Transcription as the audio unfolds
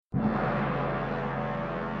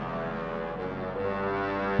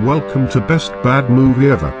Welcome to Best Bad Movie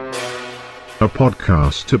Ever, a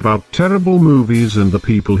podcast about terrible movies and the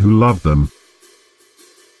people who love them.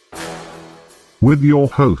 With your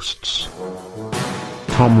hosts,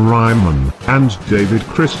 Tom Ryman and David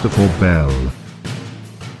Christopher Bell.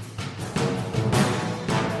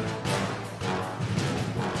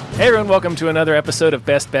 Hey everyone, welcome to another episode of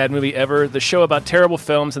Best Bad Movie Ever, the show about terrible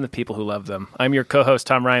films and the people who love them. I'm your co-host,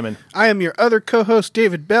 Tom Ryman. I am your other co-host,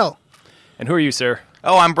 David Bell. And who are you, sir?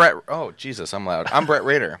 Oh, I'm Brett. Oh, Jesus, I'm loud. I'm Brett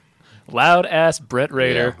Rader. Loud-ass Brett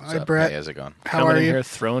Rader. What's Hi, up? Brett. Hey, how's it going? How Coming are in you? here,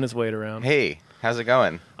 throwing his weight around. Hey, how's it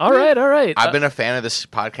going? All right. I've been a fan of this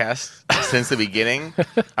podcast since the beginning.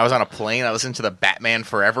 I was on a plane. I listened to the Batman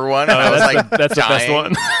Forever one. I was like, that's the best dying.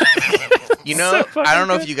 one. You know, I don't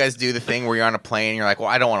know if you guys do the thing where you're on a plane and you're like, well,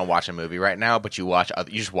 I don't want to watch a movie right now, but you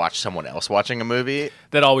just watch someone else watching a movie.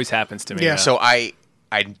 That always happens to me. Yeah. So I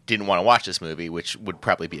didn't want to watch this movie, which would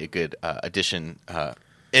probably be a good edition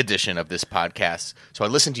of this podcast. So I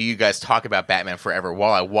listened to you guys talk about Batman Forever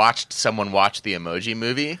while I watched someone watch the Emoji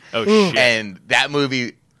Movie. Oh, shit. And that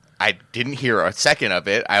movie, I didn't hear a second of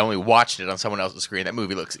it. I only watched it on someone else's screen. That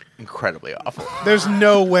movie looks incredibly awful. There's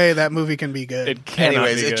no way that movie can be good. It cannot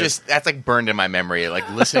Anyways, be good. that's like burned in my memory. Like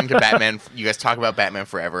listening to Batman, you guys talk about Batman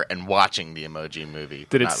Forever and watching the Emoji Movie.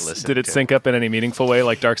 Did not it listening to sync up in any meaningful way,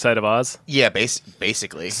 like Dark Side of Oz? Yeah,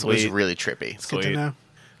 basically. It was Sweet. really trippy. Good Sweet. to know.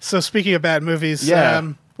 So speaking of bad movies, Yeah.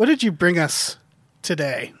 what did you bring us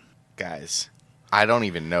today? Guys, I don't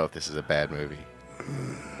even know if this is a bad movie.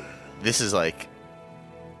 This is like,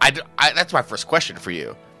 that's my first question for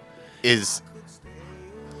you. Is,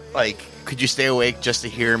 like, could you stay awake just to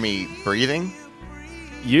hear me breathing?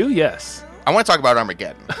 You? Yes. I want to talk about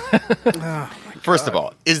Armageddon. Oh, First of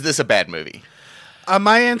all, is this a bad movie?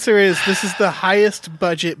 my answer is this is the highest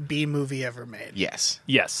budget B movie ever made. Yes.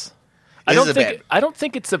 Yes. Is it bad? I don't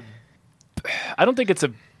think it's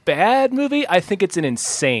a bad movie. I think it's an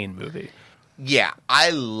insane movie. Yeah,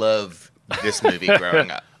 I love this movie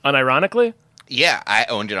growing up. Unironically? Yeah, I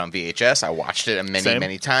owned it on VHS. I watched it Same.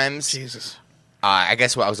 many times. Jesus. I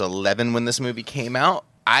guess I was 11 when this movie came out.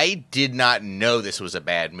 I did not know this was a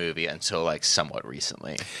bad movie until like somewhat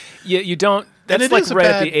recently. Yeah, you don't. And That's it like is a right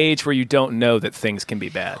at bad- the age where you don't know that things can be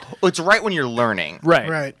bad. Well, it's right when you're learning, Right.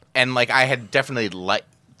 Right. and like I had definitely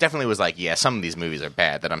was like, yeah, some of these movies are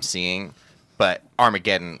bad that I'm seeing, but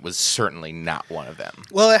Armageddon was certainly not one of them.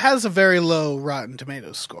 Well, it has a very low Rotten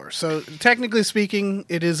Tomatoes score. So technically speaking,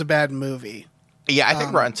 it is a bad movie. Yeah, I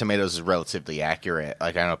think Rotten Tomatoes is relatively accurate.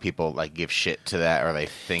 Like I know people like give shit to that, or they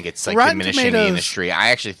think it's like Rotten diminishing the Tomatoes- industry. I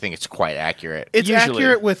actually think it's quite accurate. It's Usually.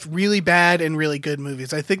 accurate with really bad and really good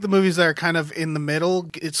movies. I think the movies that are kind of in the middle,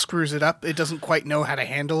 it screws it up. It doesn't quite know how to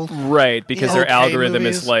handle. Right, because their Okay algorithm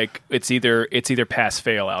movies. is like it's either pass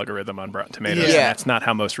fail algorithm on Rotten Tomatoes. Yeah. And that's not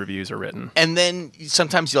how most reviews are written. And then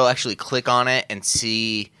sometimes you'll actually click on it and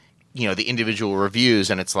see, the individual reviews,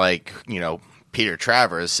 and it's like, Peter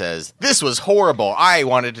Travers says, "This was horrible. I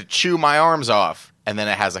wanted to chew my arms off." And then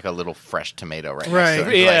it has like a little fresh tomato right next to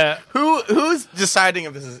it. It's Yeah. like, who's deciding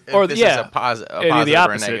if this is Or is yeah, a positive and or the a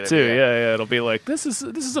opposite negative? too. Yeah, it'll be like this is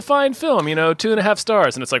a fine film. 2.5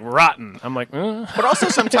 stars, and it's like rotten. I'm like, But also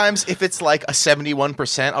sometimes if it's like a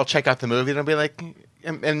 71%, I'll check out the movie and I'll be like,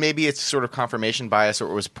 and maybe it's sort of confirmation bias, or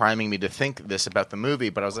it was priming me to think this about the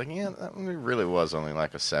movie, but I was like, yeah, that movie really was only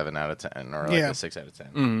like a 7 out of 10 or like Yeah. a 6 out of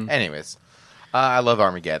 10. Anyways, I love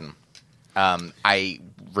Armageddon. I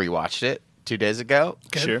rewatched it 2 days ago.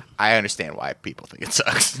 sure. I understand why people think it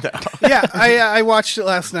sucks now. Yeah, I watched it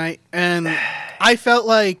last night, and I felt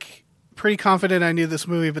like pretty confident I knew this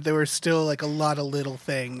movie, but there were still like a lot of little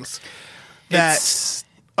things that It's-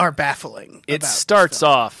 are baffling. It about starts this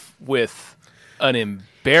film. off with an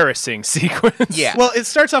embarrassing sequence. Yeah. Well, it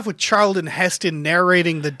starts off with Charlton Heston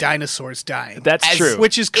narrating the dinosaurs dying. That's As- true.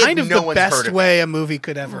 which is kind If of no the one's heard best of way a movie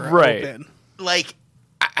could ever Right. open. Like,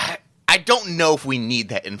 I don't know if we need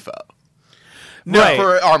that info Right.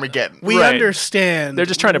 for Armageddon. We Right. understand. They're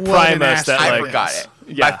just trying to what prime an us that, asshole I like- forgot is. it.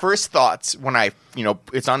 Yeah. My first thoughts when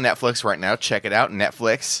it's on Netflix right now. Check it out,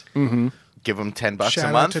 Netflix. Mm-hmm. Give them $10 Shout a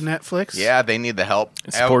out month. to Netflix. Yeah, they need the help.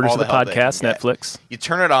 Supporters All of the help they podcast, can get. Netflix. You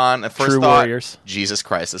turn it on. The first True thought, warriors. Jesus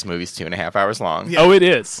Christ, this movie's 2.5 hours long. Yeah. Oh, it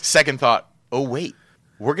is. Second thought, oh wait,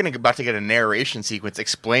 we're about to get a narration sequence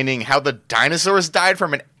explaining how the dinosaurs died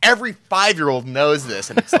from, and every 5-year-old knows this,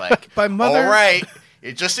 and it's like, My mother- all right,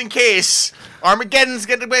 just in case, Armageddon's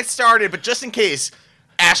going to get started, but just in case,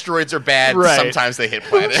 asteroids are bad. Right. Sometimes they hit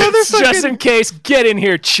planets. Just in case, get in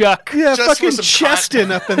here, Chuck. Yeah, Just for fucking some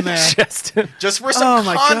Cheston up in there. Just Just for some Oh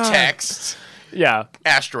my God. context, Yeah.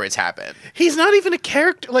 asteroids happen. He's not even a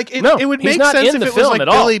character. Like it, No, it would he's make not sense in if the it was film like at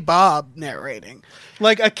all. Billy Bob narrating,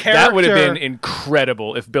 like a character. That would have been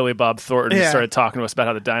incredible if Billy Bob Thornton Yeah. started talking to us about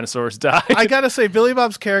how the dinosaurs died. I gotta say, Billy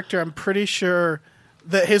Bob's character. I'm pretty sure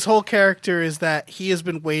that his whole character is that he has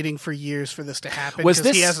been waiting for years for this to happen. Was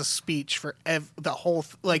because he this- has a speech for the whole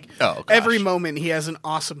Oh, gosh. every moment. He has an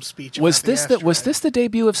awesome speech. was about the this asteroid. the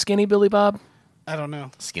debut of Skinny Billy Bob? I don't know.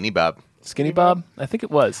 Skinny Bob. Skinny Bob? I think it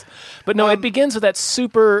was. But no, it begins with that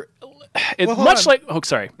super. Well, hold Much on. like. Oh,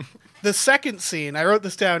 sorry. The second scene, I wrote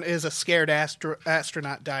this down, is a scared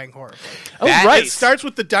astronaut dying horribly. Oh, That- right. It starts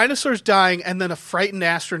with the dinosaurs dying and then a frightened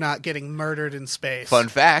astronaut getting murdered in space. Fun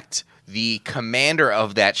fact: the commander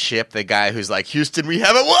of that ship, the guy who's like, "Houston, we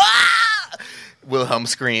have it!" Wah! Wilhelm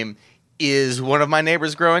scream, is one of my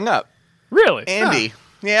neighbors growing up. Really? Andy.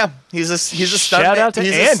 Yeah, he's a Shout stuntman. out to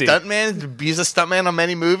he's Andy. a stuntman. He's a stuntman on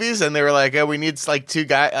many movies, and they were like, "Oh, we need like two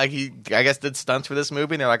guys." Like he, I guess, did stunts for this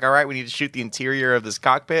movie. And they're like, "All right, we need to shoot the interior of this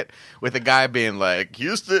cockpit with a guy being like,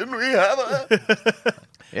 Houston, we have a."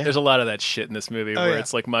 There's a lot of that shit in this movie Oh, where yeah.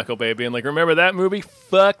 it's like Michael Bay being like, remember that movie?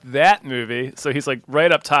 Fuck that movie. So he's like, right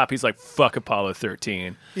up top, he's like, fuck Apollo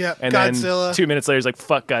 13. Yeah, And Godzilla. then 2 minutes later, he's like,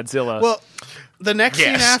 fuck Godzilla. Well, the next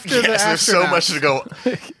scene after the there's so astronauts- much to go.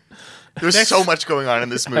 There's so much going on in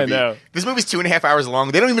this movie. know. This movie's 2.5 hours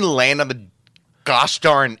long. They don't even land on the gosh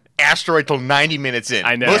darn asteroid till 90 minutes in.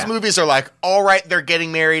 I know. Most movies are like, all right, they're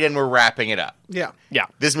getting married and we're wrapping it up. Yeah. yeah.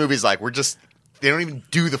 This movie's like, they don't even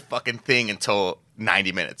do the fucking thing until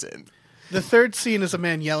 90 minutes in. The third scene is a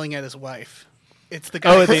man yelling at his wife. It's the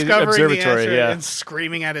guy Oh, at the discovering the observatory, asteroid yeah. and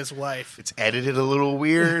screaming at his wife. It's edited a little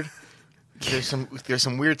weird. There's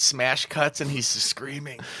some weird smash cuts and he's just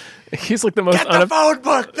screaming. He's like the most Get the phone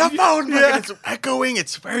book! The phone book! Yeah. And it's echoing.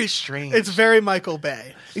 It's very strange. It's very Michael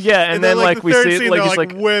Bay. Yeah, and then like the we third see scene, like they're he's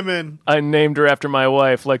like, women. I named her after my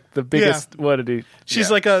wife, like the biggest. What did he? She's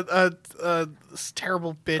Yeah. like a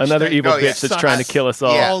terrible bitch. Another that evil Oh, yeah. bitch that's trying to kill us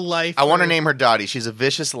all. Yeah. all life I want to or- name her Dottie. She's a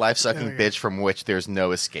vicious, life-sucking Oh, yeah. bitch from which there's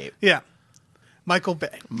no escape. Yeah. Michael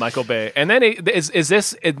Bay. Michael Bay, and then is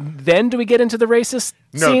this? Then do we get into the racist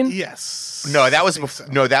No. scene? Yes. No, that was I think so.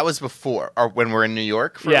 no, that was before, or when we're in New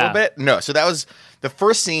York for a Yeah. little bit. No, so that was the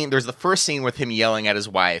first scene. There's the first scene with him yelling at his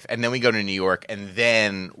wife, and then we go to New York, and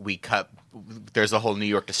then we cut. There's a whole New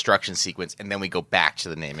York destruction sequence, and then we go back to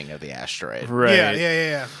the naming of the asteroid. Right.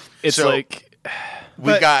 Yeah. It's So- like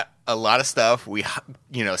We But- got a lot of stuff. We,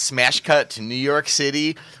 smash cut to New York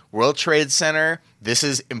City, World Trade Center. This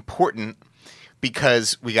is important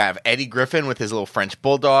because we have Eddie Griffin with his little French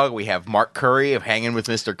bulldog. We have Mark Curry of Hanging with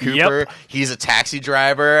Mr. Cooper. Yep. He's a taxi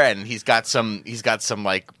driver, and he's got some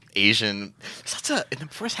like Asian. In the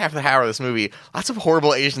first half of the hour of this movie, lots of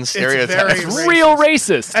horrible Asian stereotypes. very it's racist. real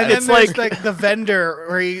racist. And then it's there's like the vendor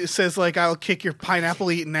where he says like I'll kick your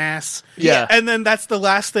pineapple eating ass. Yeah. And then that's the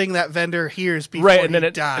last thing that vendor hears before right, and then he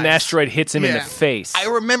dies. an asteroid hits him in the Yeah. face. I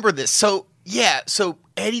remember this. So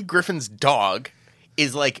Eddie Griffin's dog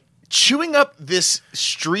is like chewing up this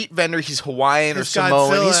street vendor. He's Hawaiian His or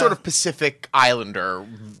Samoan. Godzilla. He's sort of Pacific Islander,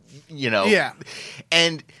 Yeah.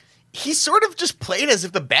 And he's sort of just played as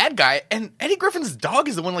if the bad guy. And Eddie Griffin's dog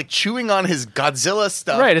is the one like chewing on his Godzilla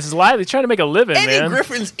stuff. Right, it's his life. He's trying to make a living, Eddie man.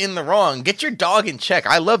 Griffin's in the wrong. Get your dog in check.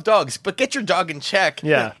 I love dogs, but get your dog in check.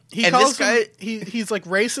 Yeah. He And calls this guy- him he's like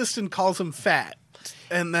racist and calls him fat.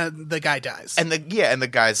 And then the guy dies. And the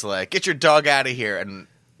guy's like, get your dog out of here. And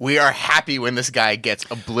we are happy when this guy gets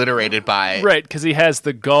obliterated by Right, because he has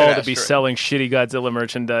the gall An to be asteroid. selling shitty Godzilla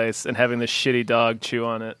merchandise and having this shitty dog chew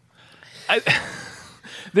on it.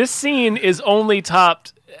 This scene is only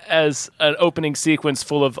topped as an opening sequence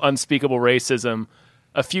full of unspeakable racism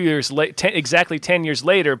a few years late, exactly 10 years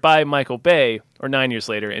later by Michael Bay, or 9 years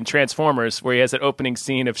later, in Transformers, where he has that opening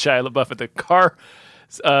scene of Shia LaBeouf at the car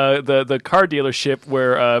dealership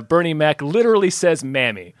where Bernie Mac literally says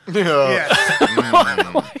 "mammy." Yes.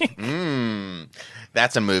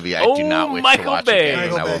 That's a movie I Oh, do not wish Michael to watch Bay. again,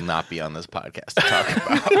 and Michael I will Bay. not be on this podcast to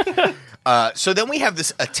talk about. So then we have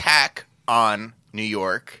this attack on New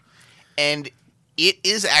York, and it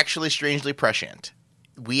is actually strangely prescient.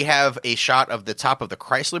 We have a shot of the top of the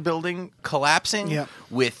Chrysler Building collapsing Yep.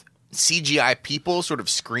 with CGI people sort of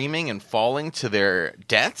screaming and falling to their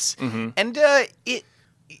deaths, and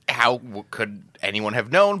how could anyone have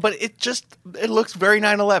known? But it looks very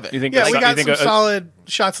 9/11. You think? Yeah, we got you some think, solid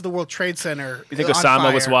shots of the World Trade Center. you think on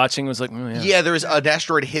Osama was fire. watching? Was like, "Mm, Yeah, there's an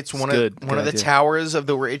asteroid hits one good. of the Good idea. towers of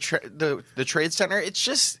the Trade Center. It's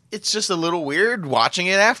just a little weird watching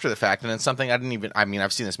it after the fact, and it's something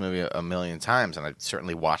I've seen this movie a million times, and I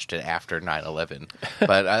certainly watched it after 9/11.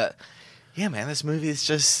 But Yeah, man, this movie is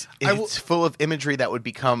just I it's full of imagery that would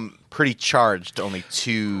become pretty charged only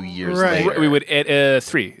 2 years Right. later. We would edit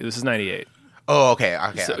 3. This is 98. Oh, okay.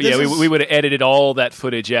 So, This yeah, is- we would have edited all that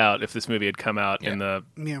footage out if this movie had come out Yeah.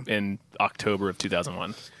 in October of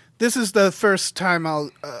 2001. This is the first time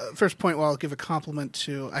first point where I'll give a compliment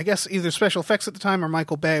to, I guess, either special effects at the time or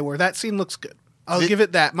Michael Bay, where that scene looks good. I'll give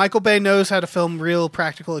it that. Michael Bay knows how to film real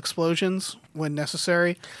practical explosions when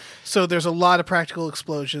necessary. So there's a lot of practical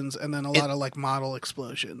explosions and then a lot of like model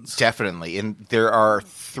explosions. Definitely. And there are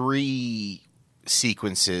 3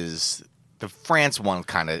 sequences. The France one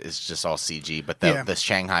kind of is just all CG, but the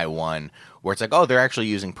Shanghai one where it's like, oh, they're actually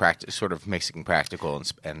using sort of mixing practical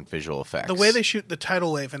and visual effects. The way they shoot the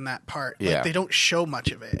tidal wave in that part, like, Yeah. they don't show much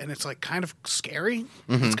of it, and it's like kind of scary.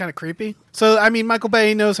 It's kind of creepy. So I mean, Michael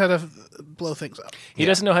Bay knows how to blow things up. He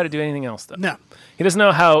doesn't know how to do anything else, though. No, He doesn't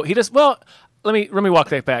know how he does. Well, let me walk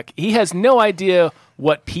that back. He has no idea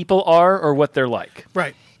what people are or what they're like.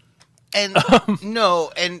 right. And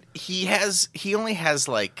no, and he only has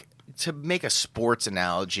like, to make a sports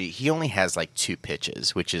analogy, he only has like 2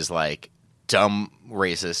 pitches, which is like dumb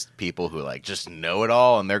racist people who like just know it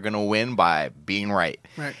all and they're gonna win by being right.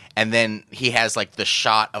 Right. And then he has like the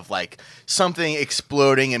shot of like something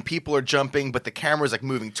exploding and people are jumping, but the camera's like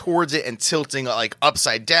moving towards it and tilting like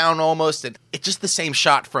upside down almost. And it's just the same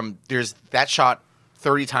shot there's that shot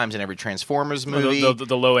 30 times in every Transformers movie.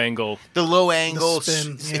 The low angle. The low angle,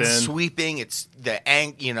 spin, it's yeah. sweeping, it's the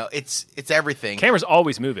it's everything. Camera's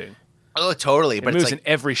always moving. Oh, totally. It But moves it's like in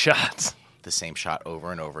every shot. the same shot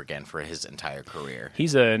over and over again for his entire career.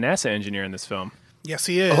 He's a NASA engineer in this film. Yes,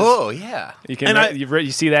 he is. Oh, yeah. You can And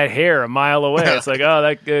you see that hair a mile away. It's like, oh,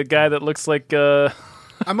 that guy that looks like.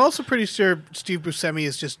 I'm also pretty sure Steve Buscemi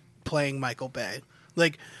is just playing Michael Bay.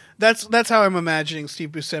 Like that's how I'm imagining Steve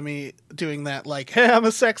Buscemi doing that. Like, hey, I'm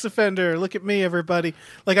a sex offender. Look at me, everybody.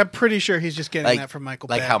 Like, I'm pretty sure he's just getting that from Michael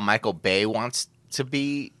Bay. Like how Michael Bay wants to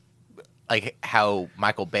be, like how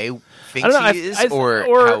Michael Bay I thinks don't know, he is, I- or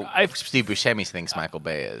or how I- Steve Buscemi thinks Michael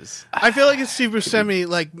Bay is. I feel like if Steve Buscemi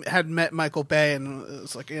like had met Michael Bay and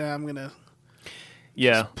was like, yeah, I'm gonna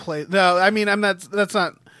Yeah. play. No, I mean, I'm not. That's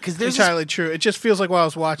not 'Cause there's entirely true. It just feels like while I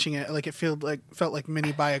was watching it, like it felt like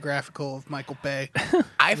mini biographical of Michael Bay.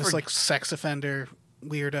 I This like sex offender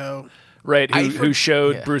weirdo. Right. Who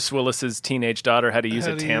showed yeah. Bruce Willis's teenage daughter how to use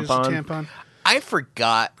How a to tampon. use a tampon. I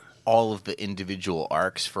forgot all of the individual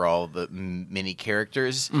arcs for all the mini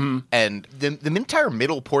characters, and the entire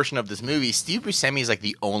middle portion of this movie, Steve Buscemi is like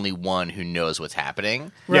the only one who knows what's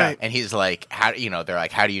happening, Right. And he's like, they're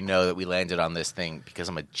like, how do you know that we landed on this thing? Because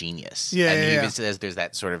I'm a genius. Yeah, and yeah, he yeah. even says there's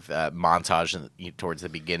that sort of montage towards the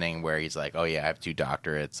beginning where he's like, oh yeah, I have 2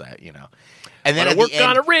 doctorates, and then I at worked the end,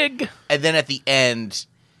 on a rig. and then at the end,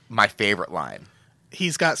 my favorite line.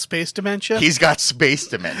 He's got space dementia. He's got space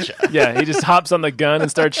dementia. Yeah, he just hops on the gun and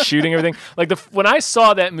starts shooting everything. Like when I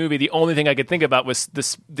saw that movie, the only thing I could think about was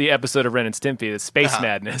the episode of Ren and Stimpy, the Space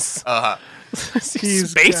Madness.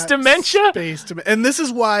 He's Space got dementia? Space dementia. And this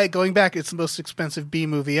is why, going back, it's the most expensive B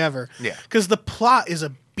movie ever. Yeah. Because the plot is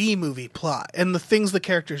a B movie plot, and the things the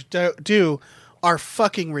characters do are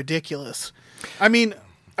fucking ridiculous. I mean,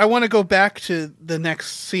 I want to go back to the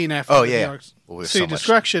next scene after Oh, the yeah. New York Well, there's City so much.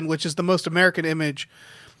 destruction, which is the most American image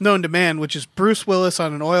known to man, which is Bruce Willis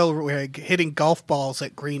on an oil rig hitting golf balls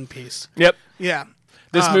at Greenpeace. Yep. Yeah.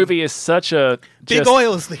 This movie is such a Big just,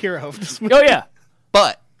 Oil is the hero of this movie. Oh yeah.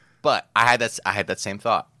 But I had that same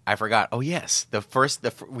thought. I forgot. Oh yes,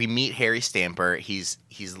 we meet Harry Stamper. He's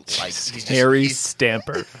Harry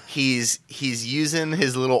Stamper. He's using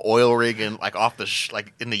his little oil rig and like off the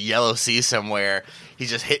like in the Yellow Sea somewhere. He's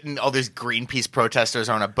just hitting all these Greenpeace protesters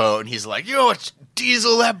on a boat, and he's like, it's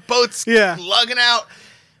Diesel, that boat's lugging out.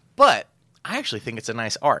 But I actually think it's a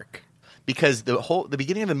nice arc because the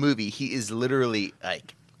beginning of the movie, he is literally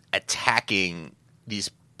like attacking these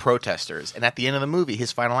protesters, and at the end of the movie,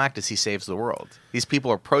 his final act is he saves the world. These people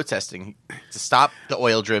are protesting to stop the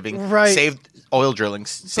oil drilling, Right. save oil drilling,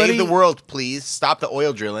 save the he- world, please stop the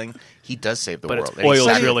oil drilling. He does save the But world. it's And he oil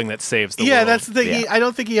saves- drilling that saves the Yeah, world. that's the thing. Yeah. I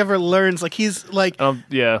don't think he ever learns. Like he's like,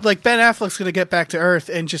 yeah. like Ben Affleck's going to get back to Earth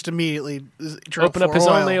and just immediately drill Open up for his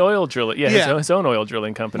oil, own oil drilling. Yeah, Yeah. his own oil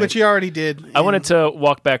drilling company. which he already did. I wanted to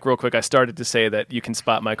walk back real quick. I started to say that you can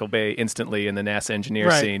spot Michael Bay instantly in the NASA engineer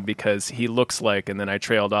Right. scene because he looks like, and then I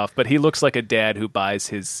trailed off, but he looks like a dad who buys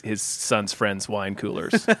his son's friends wine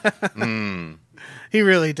coolers. He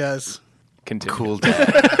really does. Continue. cool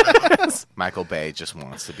dad. Michael Bay just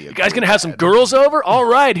wants to be a You guys cool gonna have some dad. girls over? All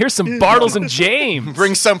right, here's some Bartles and James.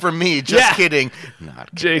 Bring some for me. Just Yeah. kidding. Not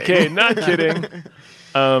kidding. JK, not kidding.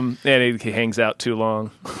 And he hangs out too long.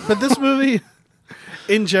 But this movie,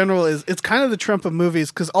 in general is it's kind of the Trump of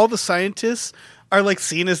movies because all the scientists are like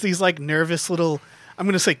seen as these like nervous little, I'm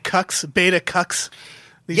going to say cucks, beta cucks.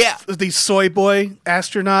 These soy boy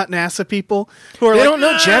astronaut NASA people who are They like, don't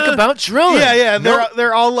know jack about drilling. Yeah.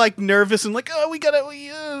 They're all like nervous and like, oh, we only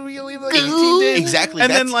have like 18 days. Exactly. And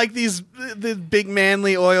then like the big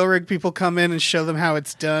manly oil rig people come in and show them how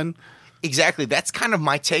it's done. Exactly. That's kind of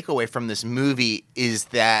my takeaway from this movie is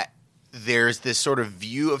that there's this sort of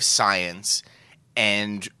view of science,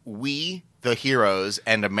 and we, the heroes,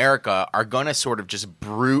 and America are going to sort of just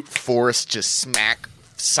brute force, just smack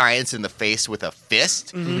science in the face with a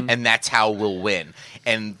fist, and that's how we'll win.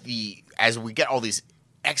 And as we get all these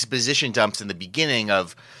exposition dumps in the beginning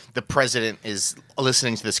of the president is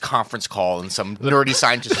listening to this conference call and some nerdy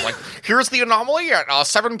scientist is like, here's the anomaly at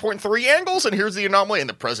 7.3 angles and here's the anomaly. And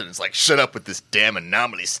the president's like, shut up with this damn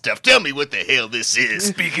anomaly stuff. Tell me what the hell this is.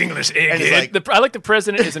 Speak English, And it's like, I like the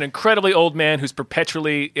president is an incredibly old man who's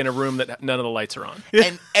perpetually in a room that none of the lights are on.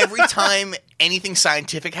 and every time anything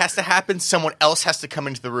scientific has to happen, someone else has to come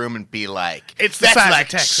into the room and be like, It's the that's size of like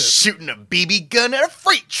Texas." shooting a BB gun at a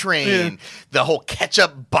freight train. The whole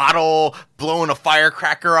ketchup bottle blowing a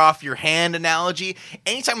firecracker off your hand analogy.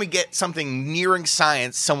 Anytime we get something nearing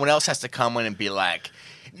science, someone else has to come in and be like,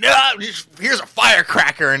 no, here's a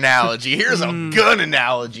firecracker analogy. Here's a gun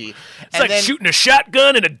analogy. It's like shooting a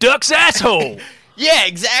shotgun in a duck's asshole. Yeah,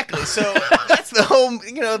 exactly. So that's the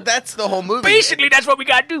whole movie. Basically, that's what we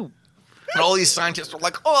got to do. And all these scientists are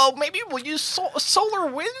like, oh, maybe we'll use solar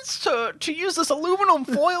winds to use this aluminum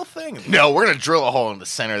foil thing. No, we're going to drill a hole in the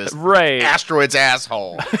center of this asteroid's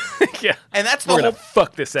asshole. Yeah. And that's We're the going whole to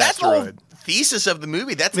fuck this that's the whole asteroid. thesis of the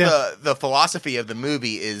movie. That's the philosophy of the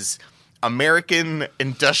movie is American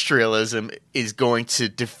industrialism is going to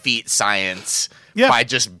defeat science by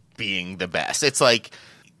just being the best. It's like,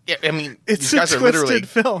 I mean, It's these guys a are literally twisted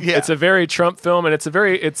film. Yeah. It's a very Trump film, and it's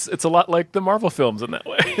a lot like the Marvel films in that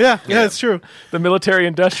way. Yeah, it's true. The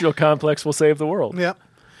military-industrial complex will save the world. Yeah.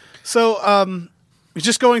 So,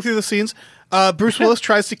 just going through the scenes, Bruce Willis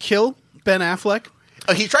tries to kill Ben Affleck.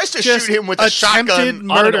 He tries to Just shoot him with a attempted shotgun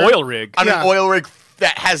murder. On an oil rig. on an oil rig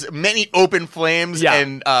that has many open flames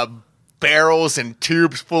and barrels and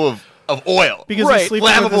tubes full of oil. Because Right. he's sleeping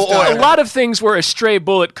with his Flammable daughter. oil. A lot of things where a stray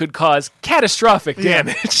bullet could cause catastrophic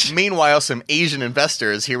damage. Meanwhile, some Asian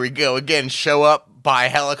investors, here we go again, show up by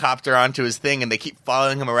helicopter onto his thing, and they keep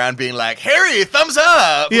following him around being like, Harry, thumbs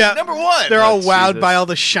up! Yeah. Number one! They're all wowed Jesus. by all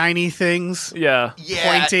the shiny things Yeah.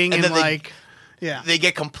 Yeah, pointing and then like... Yeah. They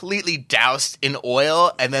get completely doused in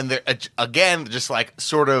oil, and then they're, again, just like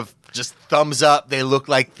sort of just thumbs up. They look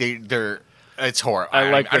like they're it's horrible. I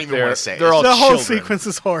like I don't that even want to say they're it. all The whole children. sequence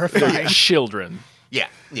is horrifying. Children. Yeah.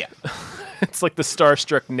 It's like the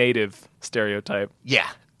starstruck native stereotype. Yeah.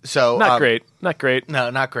 So Not great. Not great. No,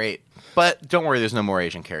 not great. But don't worry, there's no more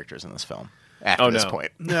Asian characters in this film after this no.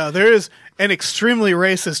 point. No, there is an extremely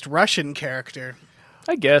racist Russian character.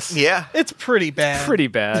 I guess. Yeah. It's pretty bad. Pretty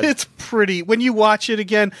bad. It's pretty. When you watch it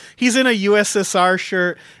again, he's in a USSR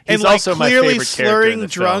shirt and He's like also my clearly favorite character in slurring the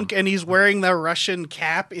drunk, film. and he's wearing the Russian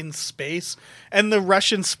cap in space. And the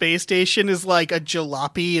Russian space station is like a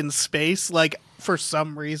jalopy in space, like for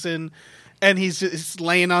some reason. And he's just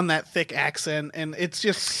laying on that thick accent, and it's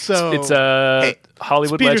just so. It's a Hey,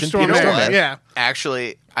 Hollywood Peter legend, Peter Stormare. Stormare. Yeah.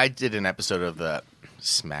 Actually, I did an episode of the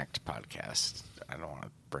Smacked podcast. I don't want to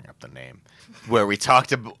bring up the name, where we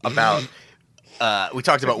talked about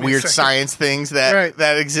weird science things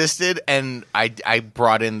that existed, and I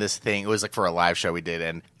brought in this thing. It was like for a live show we did,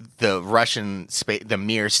 and the Russian the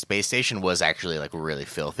Mir space station was actually like really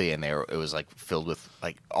filthy, and it was like filled with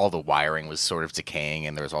like all the wiring was sort of decaying,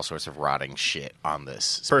 and there was all sorts of rotting shit on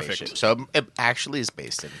this Perfect. spaceship. So it actually is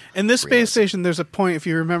based in. In this space reality. station, there's a point, if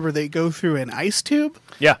you remember, they go through an ice tube.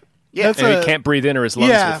 Yeah. Yeah, That's And a- he can't breathe in or his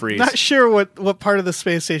lungs will freeze. Not sure what part of the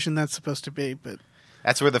space station that's supposed to be, but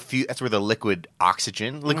That's where the liquid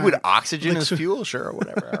oxygen is fuel, sure,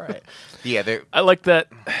 whatever. All right. Yeah, I like that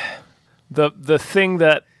the thing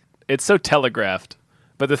that it's so telegraphed,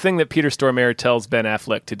 but the thing that Peter Stormare tells Ben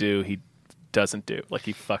Affleck to do, he doesn't do. Like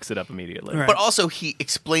he fucks it up immediately. Right. but also he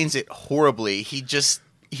explains it horribly.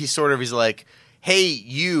 He's like, "Hey,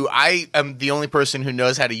 you, I am the only person who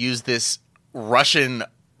knows how to use this Russian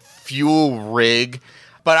fuel rig,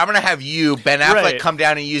 but I'm going to have you, Ben Affleck, Right. come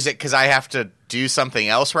down and use it because I have to do something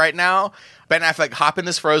else right now." Ben Affleck hop in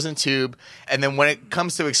this frozen tube, and then when it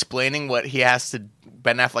comes to explaining what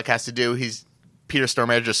Ben Affleck has to do, Peter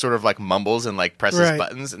Stormare just sort of like mumbles and like presses Right.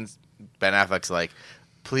 buttons, and Ben Affleck's like,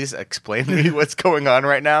 "Please explain to me what's going on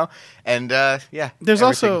right now." And There's everything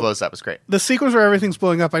also- blows up. It's great. the sequence where everything's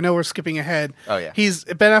blowing up, I know we're skipping ahead. Oh, yeah.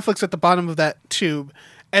 Ben Affleck's at the bottom of that tube,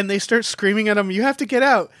 and they start screaming at him, "You have to get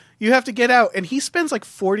out! You have to get out!" And he spends like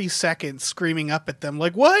 40 seconds screaming up at them,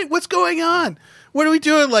 like, "What? What's going on? What are we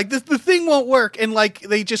doing? Like, the thing won't work." And like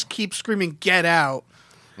they just keep screaming, "Get out!"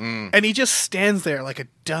 And he just stands there like a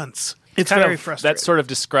dunce. It's very frustrating. That sort of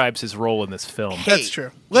describes his role in this film. Hey, That's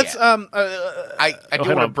true. Let's I do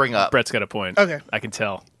want to bring up Brett's got a point. Okay. I can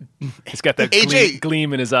tell. He's got that AJ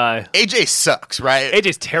gleam in his eye. AJ sucks, right?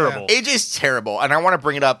 AJ's terrible. AJ's terrible, and I want to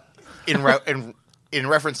bring it up in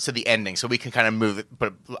reference to the ending, so we can kind of move it.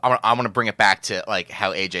 But I want to bring it back to like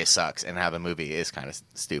how AJ sucks and how the movie is kind of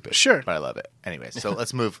stupid. Sure. But I love it. Anyways, so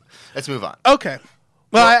let's move on. Okay.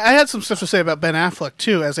 Well, I had some stuff to say about Ben Affleck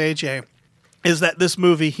too as AJ. Is that this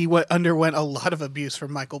movie he underwent a lot of abuse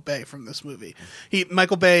from Michael Bay from this movie.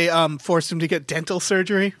 Michael Bay forced him to get dental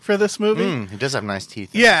surgery for this movie. He does have nice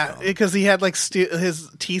teeth. Yeah, because he had like his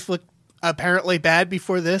teeth look apparently bad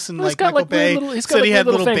before this, and Well, like Michael Bay said he had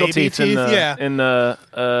little baby teeth. in Yeah,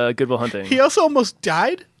 Good Will Hunting. he also almost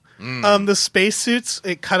died. The spacesuits,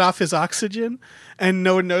 it cut off his oxygen, and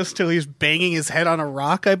no one noticed till he was banging his head on a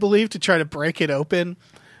rock, I believe, to try to break it open.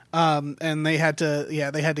 And they had to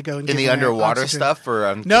go and In give the him underwater oxygen. stuff,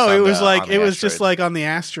 or No, just it on was the- like on the it was just asteroid? like on the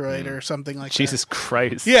asteroid or something like Jesus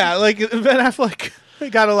Christ. that. Yeah, like Ben Affleck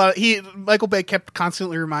got a lot. Michael Bay kept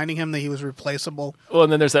constantly reminding him that he was replaceable. Well,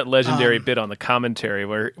 and then there's that legendary bit on the commentary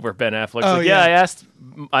where Ben Affleck's Oh, like, yeah.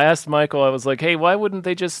 I asked Michael, I was like, hey, why wouldn't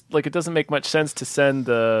they just, like, it doesn't make much sense to send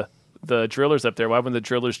the drillers up there. Why wouldn't the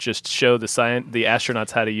drillers just show the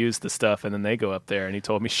astronauts how to use the stuff, and then they go up there? And he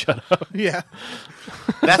told me, shut up. Yeah,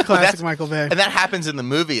 That's classic Michael Bay. And that happens in the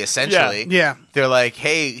movie, essentially. Yeah. They're like,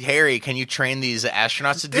 hey, Harry, can you train these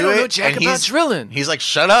astronauts to do don't it? know jack And about he's- drilling. He's like,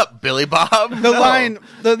 shut up, Billy Bob. The line.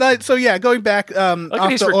 So yeah, going back off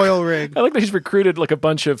the oil rig. I like that he's recruited like a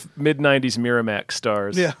bunch of mid-90s Miramax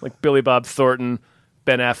stars. Yeah. Like Billy Bob Thornton,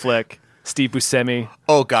 Ben Affleck, Steve Buscemi,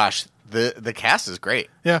 Oh, gosh. The cast is great.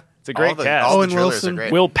 Yeah, it's a great cast. All Owen the drillers Wilson. are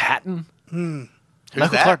great. Will Patton. Who's Michael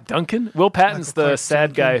that? Clark Duncan? Will Patton's Michael the Clark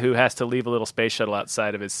sad Duncan. guy who has to leave a little space shuttle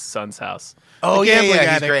outside of his son's house. Oh, The yeah, gambling he's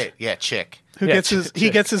addict. great. Yeah, Chick. who Yeah, gets he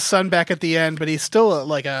gets his son back at the end, but he's still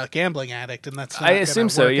like a gambling addict, and that's not I gonna assume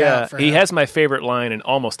so, work yeah. out for He him. has my favorite line in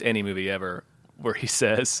almost any movie ever, where he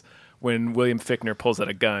says, when William Fichtner pulls out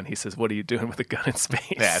a gun, he says, "What are you doing with a gun in space?"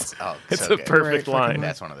 That's it's so a good. perfect Right, line.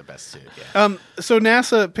 That's one of the best, too. Yeah. So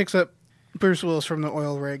NASA picks up Bruce Willis from the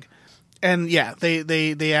oil rig, and yeah,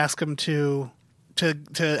 they ask him to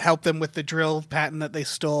help them with the drill patent that they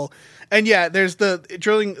stole, and yeah, there's the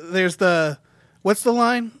drilling. There's the what's the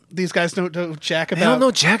line? These guys don't know jack about. They don't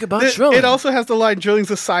know jack about drilling. It also has the line,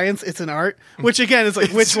 "Drilling's a science, it's an art," which again is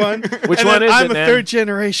like, which one? Which And one then, is I'm it, a man? third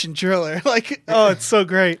generation driller. Like, oh, it's so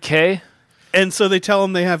great. Okay. And so they tell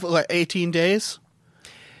him they have like 18 days.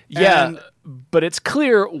 Yeah, And- but it's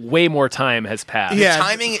clear way more time has passed. Yeah. The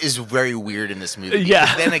timing is very weird in this movie. Yeah.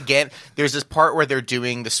 Because then again, there's this part where they're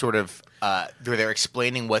doing the sort of where they're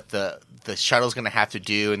explaining what the shuttle's going to have to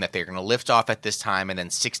do, and that they're going to lift off at this time, and then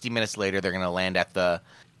 60 minutes later they're going to land at the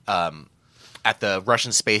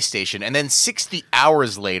Russian space station, and then 60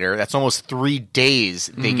 hours later, that's almost 3 days,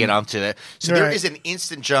 they get onto it. So there Right. is an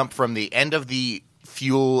instant jump from the end of the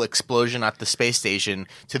fuel explosion at the space station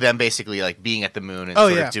to them basically like being at the moon and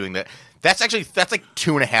sort yeah. of doing that. That's like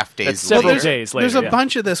 2.5 days. That's several later. days later. There's a yeah.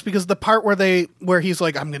 bunch of this because the part where he's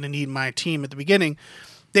like, "I'm going to need my team" at the beginning,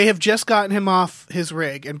 they have just gotten him off his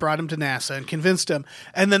rig and brought him to NASA and convinced him,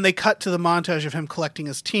 and then they cut to the montage of him collecting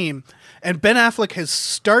his team, and Ben Affleck has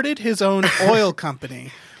started his own oil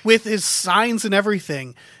company with his signs and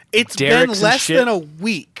everything. It's Derricks been and less shit. than a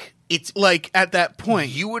week. It's like at that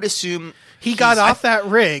point You would assume he got off that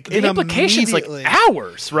rig. The and implication's like immediately-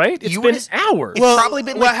 hours, right? It's You been would- hours. It's Well, probably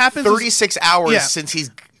been what like happens is- 36 hours Yeah. since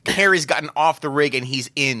Harry's gotten off the rig and he's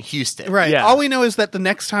in Houston. Right. Yeah. All we know is that the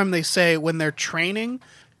next time they say when they're training,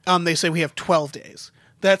 they say we have 12 days.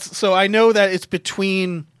 That's so I know that it's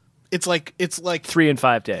between. It's like 3 and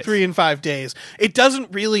 5 days. 3 and 5 days. It doesn't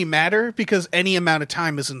really matter because any amount of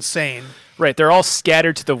time is insane. Right, they're all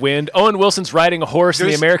scattered to the wind. Owen Wilson's riding a horse in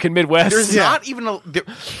the There's- American Midwest. There's Yeah. not even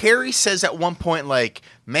Harry says at one point, like,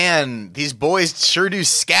 man, these boys sure do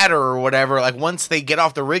scatter or whatever. Like, once they get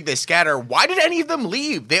off the rig, they scatter. Why did any of them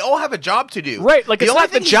leave? They all have a job to do. Right, like The it's only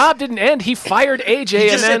not the thing job didn't end. He fired AJ he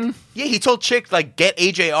and just said- then yeah, he told Chick, like, get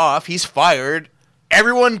AJ off. He's fired.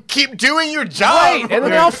 Everyone keep doing your job. right, and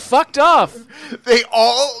then they all fucked off. They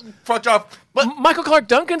all fucked off. But Michael Clark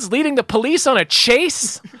Duncan's leading the police on a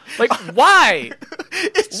chase. Like, why?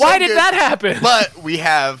 it's Why so did good. that happen? But we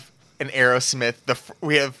have an Aerosmith.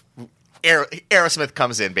 Aerosmith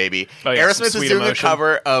comes in, baby. Oh, yeah, some Aerosmith is Sweet doing Emotion. a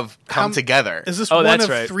cover of "Come Together." Is this Oh, one that's of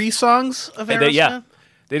right. 3 songs of And Aerosmith? yeah.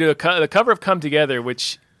 They do the cover of "Come Together,"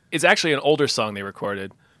 which is actually an older song they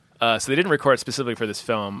recorded. So they didn't record it specifically for this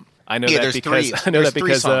film. I know that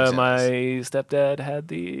because my stepdad had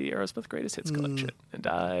the Aerosmith Greatest Hits collection, and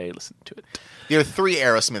I listened to it. There are 3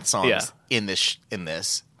 Aerosmith songs in this.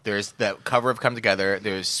 There's the cover of "Come Together."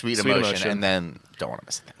 There's "Sweet Emotion," and then "Don't Want to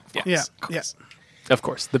Miss a Thing." Of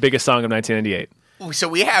course, the biggest song of 1998. So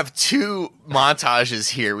we have 2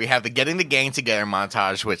 montages here. We have the Getting the Gang Together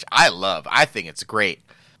montage, which I love. I think it's great.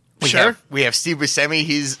 We have Steve Buscemi.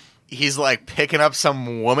 He's like picking up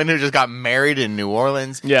some woman who just got married in New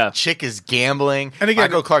Orleans. Yeah. Chick is gambling. And again,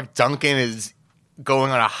 Michael Clark Duncan is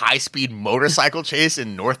going on a high-speed motorcycle chase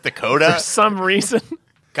in North Dakota. For some reason.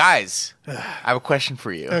 Guys, I have a question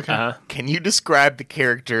for you. Okay. Can you describe the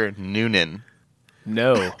character Noonan?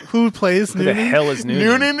 No. Who plays Who the hell is Noonan?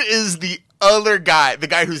 Noonan is the other guy. The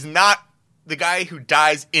guy who's not... The guy who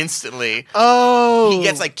dies instantly. Oh. He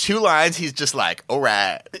gets like 2 lines. He's just like, all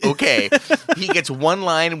right, okay. He gets 1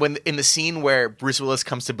 line when in the scene where Bruce Willis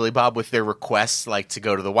comes to Billy Bob with their requests, like to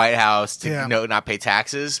go to the White House, to not pay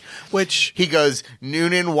taxes. Which he goes,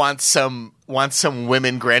 Noonan wants some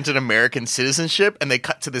women granted American citizenship, and they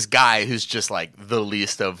cut to this guy who's just like the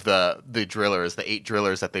least of the drillers, the 8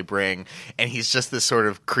 drillers that they bring, and he's just this sort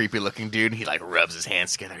of creepy looking dude. He like rubs his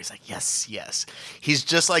hands together. He's like, yes. He's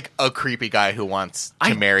just like a creepy guy who wants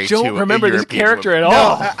to marry. I don't remember this character at all.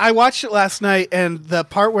 No, I watched it last night, and the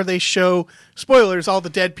part where they show spoilers, all the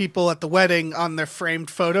dead people at the wedding on their framed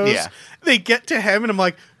photos. Yeah. They get to him, and I'm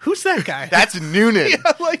like, who's that guy? That's Noonan.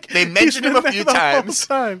 They mentioned him a few times.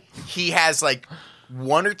 Time. He has like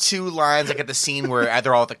 1 or 2 lines, like at the scene where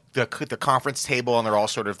they're all at the conference table, and they're all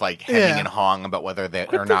sort of like hemming and hawing about whether they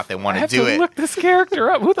or not they want to do it. Look this character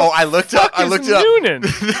up. Who the I looked it up. Noonan?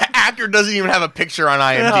 The actor doesn't even have a picture on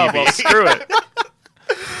IMDb. Oh, well, screw it.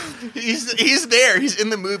 He's there. He's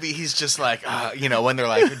in the movie. He's just like, when they're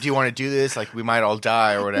like, do you want to do this? Like, we might all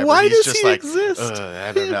die or whatever. Why He's does just he like, exist?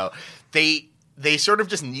 I don't know. They sort of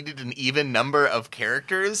just needed an even number of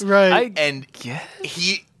characters. Right. And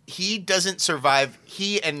he doesn't survive.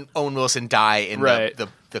 He and Owen Wilson die in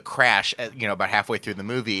the crash, about halfway through the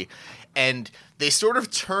movie. And they sort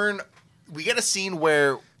of turn... We get a scene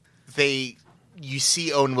where you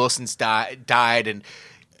see Owen Wilson's died, and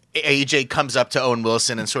AJ comes up to Owen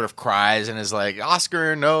Wilson and sort of cries and is like,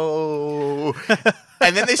 Oscar, no.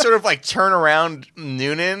 And then they sort of like turn around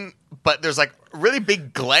Noonan, but there's like really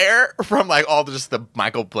big glare from like all just the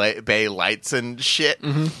Michael Bay lights and shit.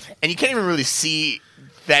 Mm-hmm. And you can't even really see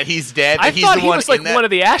that he's dead. I thought he was like one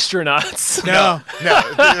of the astronauts. No.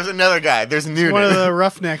 There's another guy. There's Noonan. One of the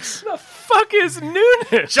roughnecks. The fuck is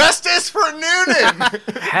Noonan? Justice for Noonan.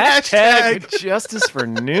 Hashtag justice for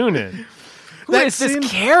Noonan. Who is this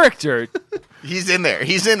character? He's in there.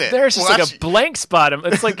 He's in it. There's just like a blank spot.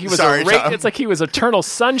 It's like he was it's like he was eternal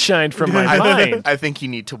sunshine from my mind. I think you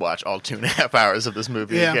need to watch all 2.5 hours of this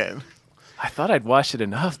movie again. I thought I'd watched it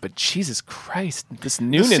enough, but Jesus Christ, this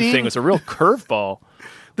Noonan thing was a real curveball.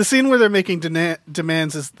 The scene where they're making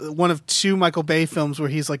demands is one of 2 Michael Bay films where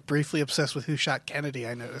he's like briefly obsessed with Who Shot Kennedy,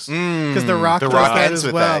 I noticed. Because The Rock does that as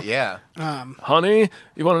well. That, yeah. Honey,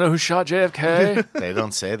 you want to know who shot JFK? They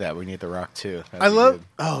don't say that. We need The Rock too. Good.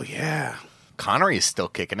 Oh, yeah. Connery is still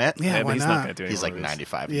kicking it. Yeah, but he's not going to do it. He's like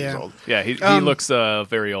 95 years old. Yeah, he looks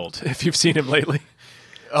very old, if you've seen him lately.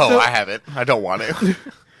 Oh, I haven't. I don't want to.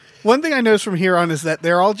 One thing I noticed from here on is that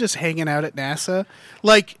they're all just hanging out at NASA.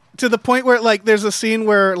 Like, to the point where, like, there's a scene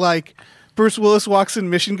where, like, Bruce Willis walks in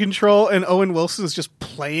Mission Control and Owen Wilson is just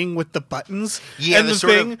playing with the buttons and the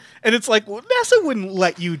thing. And it's like, well, NASA wouldn't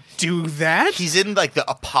let you do that. He's in, like, the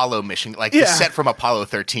Apollo mission, like, the set from Apollo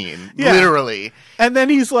 13. Yeah. Literally. And then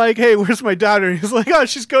he's like, hey, where's my daughter? And he's like, oh,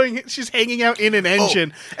 she's hanging out in an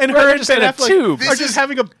engine. And her and Ben Affleck are just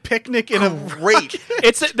having a picnic in a great.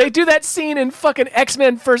 They do that scene in fucking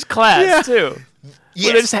X-Men First Class, too.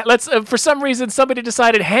 Yes. For some reason, somebody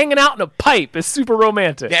decided hanging out in a pipe is super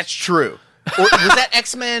romantic. That's true. Or, was that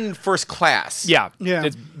X-Men First Class? Yeah.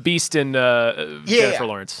 It's Beast and Jennifer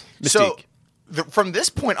Lawrence. Mystique. So, from this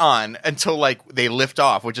point on until, like, they lift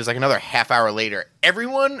off, which is, like, another half hour later,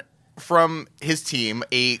 everyone from his team,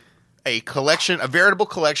 a veritable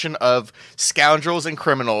collection of scoundrels and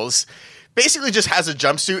criminals, basically just has a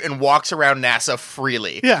jumpsuit and walks around NASA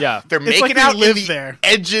freely. Yeah. They're making out in the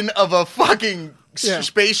engine of a fucking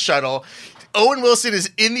space shuttle. Owen Wilson is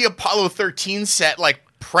in the Apollo 13 set, like,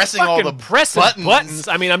 pressing all the buttons.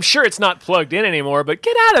 I mean, I'm sure it's not plugged in anymore, but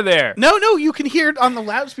get out of there. No, you can hear it on the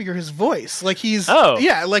loudspeaker, his voice. Like he's...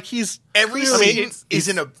 like he's... Every scene is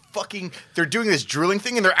in a fucking... They're doing this drilling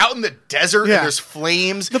thing, and they're out in the desert, and there's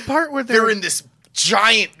flames. The part where they're in this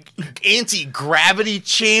giant anti-gravity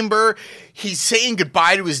chamber. he's saying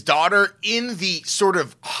goodbye to his daughter in the sort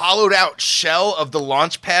of hollowed out shell of the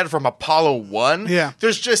launch pad from Apollo 1. Yeah.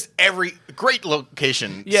 There's just every great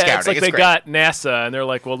location Yeah, scouting. it's like they great. got NASA, and they're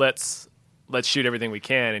like, well, let's shoot everything we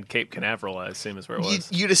can in Cape Canaveral, I assume is where it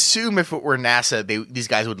was. You'd assume if it were NASA, these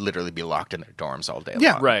guys would literally be locked in their dorms all day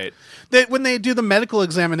Yeah. long. Right. When they do the medical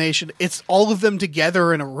examination, it's all of them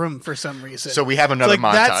together in a room for some reason. So we have another It's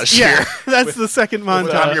like, montage that's, here. that's the second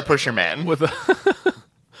montage. I'm your pusher man. With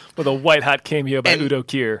a white hot cameo by Udo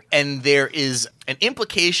Kier. And there is an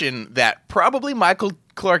implication that probably Michael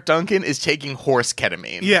Clark Duncan is taking horse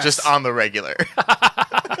ketamine Yes. just on the regular.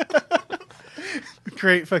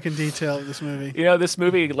 Great fucking detail of this movie. You know, this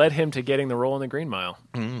movie led him to getting the role in The Green Mile.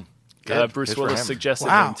 Good. Bruce Good for Willis him. suggested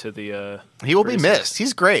Wow. him to the. He will be producers. missed.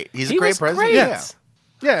 He's great. He's a He great was president. great.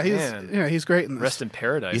 Yeah, Man. he's great in this. Rest in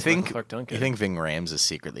paradise. You think Michael Clark Duncan. you think Ving Rhames is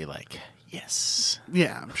secretly like, yes,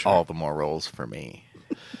 Yeah, I'm sure. all the more roles for me.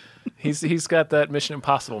 he's got that Mission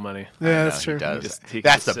Impossible money? Yeah, No, that's he true. does. He can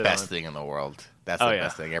That's just the sit best on it. thing in the world. That's Oh, the yeah.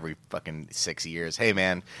 best thing every fucking 6 years. Hey,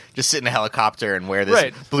 man, just sit in a helicopter and wear this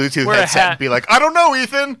Right. Bluetooth Wear a headset hat. and be like, I don't know,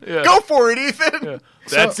 Ethan. Yeah. Go for it, Ethan.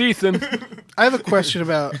 That's Ethan. I have a question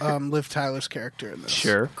about Liv Tyler's character in this.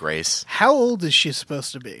 Sure. Grace. How old is she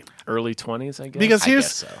supposed to be? Early 20s, I guess. Because I here's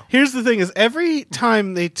guess so. here's the thing: is every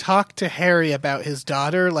time they talk to Harry about his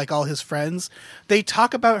daughter, like all his friends, they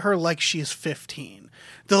talk about her like she's 15.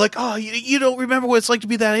 They're like, "Oh, you don't remember what it's like to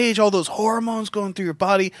be that age? All those hormones going through your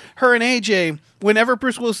body." Her and AJ, whenever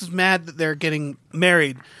Bruce Willis is mad that they're getting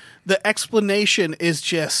married, the explanation is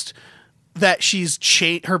just that she's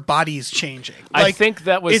her body's changing. I think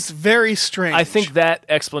that was- it's very strange. I think that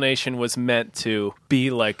explanation was meant to be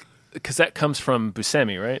like, because that comes from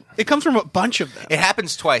Buscemi, right? it comes from a bunch of them. It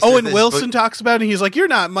happens twice. Owen There's Wilson this talks about it, and he's like, "You're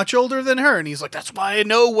not much older than her," and he's like, "That's why I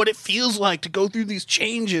know what it feels like to go through these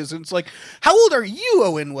changes." And it's like, "How old are you,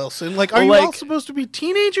 Owen Wilson? Like, are Well, you like, all supposed to be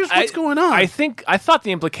teenagers? What's going on?" I thought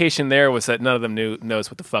the implication there was that none of them knows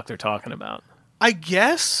what the fuck they're talking about. I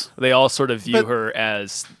guess They all sort of view But- her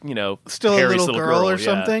as, Still a Harry's little girl or yeah.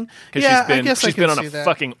 something? 'Cause Yeah, she's I been, guess I she's can been on see a that.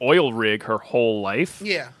 fucking oil rig her whole life.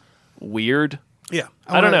 yeah, Weird. yeah.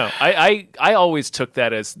 I don't know. I always took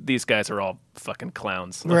that as these guys are all fucking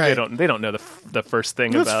clowns. Like, Right. They don't know the first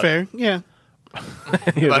thing That's about fair. Yeah,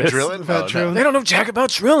 any of about this. drilling. About Oh, no. drilling. They don't know jack about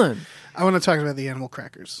drilling. I want to talk about the animal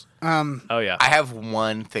crackers. Oh yeah. I have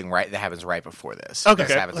one thing that happens right before this. Okay.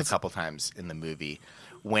 This happens Let's- a couple times in the movie.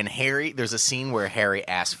 When there's a scene where Harry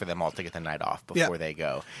asks for them all to get the night off before Yeah. they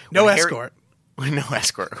go. No When escort. No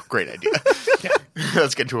escort. Great idea.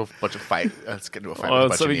 Let's get into a bunch of fight. Let's get into a fight Oh,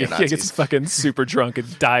 with a so bunch he of gets neo-Nazis. fucking super drunk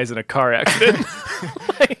and dies in a car accident.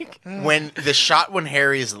 Like, When the shot when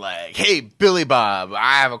Harry's like, "Hey, Billy Bob,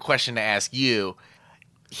 I have a question to ask you."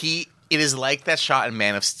 It is like that shot in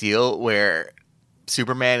Man of Steel where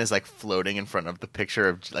Superman is like floating in front of the picture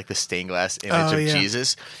of like the stained glass image Oh, of yeah.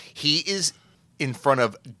 Jesus. He is in front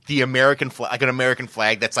of the American flag, like an American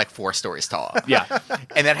flag that's like 4 stories tall. yeah.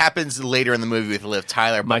 And that happens later in the movie with Liv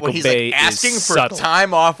Tyler. But Michael when he's Bay like is asking for subtle.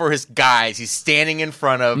 time off for his guys, he's standing in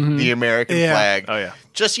front of the American Yeah. flag. Oh, yeah.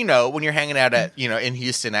 Just when you're hanging out at in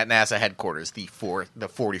Houston at NASA headquarters, the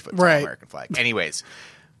 40-foot tall Right. American flag. Anyways,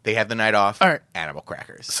 they have the night off. All right. Animal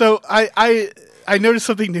crackers. So I noticed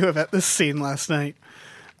something new about this scene last night.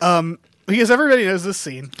 Because everybody knows this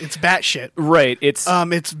scene. It's batshit. Right. It's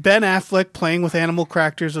It's Ben Affleck playing with animal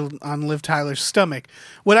crackers on Liv Tyler's stomach.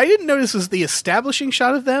 What I didn't notice is the establishing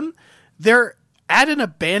shot of them. They're at an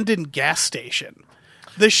abandoned gas station.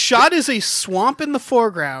 The shot is a swamp in the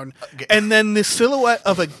foreground, and then the silhouette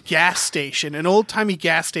of a gas station, an old-timey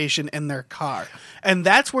gas station, and their car. And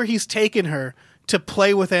that's where he's taken her to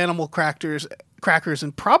play with animal crackers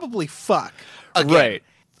and probably fuck. Again, right.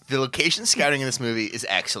 the location scouting in this movie is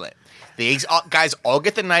excellent. The guys all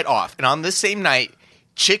get the night off, and on this same night,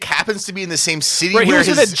 Chick happens to be in the same city Right, he where was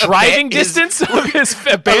within driving distance of his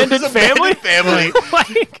abandoned family.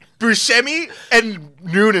 Like, Buscemi and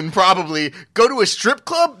Noonan probably go to a strip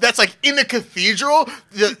club that's like in a cathedral.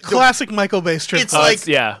 Classic Michael Bay strip It's club. like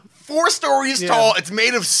yeah. 4 stories Yeah. tall. It's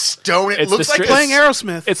made of stone. It It's looks the like strip- playing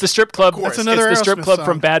Aerosmith. It's the strip club. course. It's That's another the strip Aerosmith club song.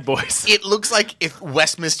 from Bad Boys. It looks like if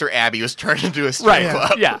Westminster Abbey was turned into a strip Right.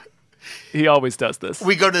 club. Yeah. He always does this.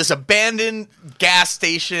 We go to this abandoned gas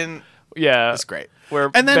station. Yeah. It's great. Where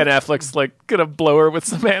And then- Ben Affleck's like gonna blow her with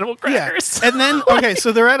some animal crackers. Yeah. And then, okay,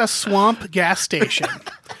 so they're at a swamp gas station,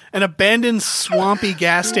 an abandoned swampy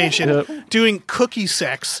gas station doing cookie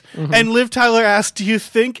sex. Mm-hmm. And Liv Tyler asks, "Do you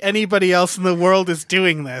think anybody else in the world is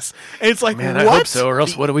doing this?" And it's like, Man, what? I hope so, or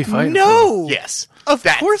else what are we fighting? No. Yes. Of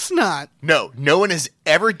That's- course not. No one has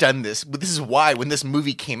ever done this. But this is why when this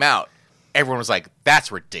movie came out, everyone was like,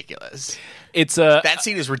 "That's ridiculous." It's That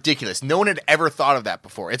scene is ridiculous. No one had ever thought of that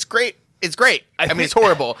before. It's great. It's great. I mean, it's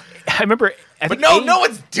horrible. I remember, But no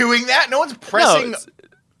one's doing that. No one's pressing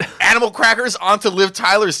animal crackers onto Liv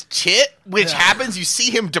Tyler's tit, which happens. You see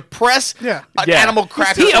him depress an animal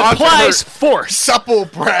cracker He onto applies her force. supple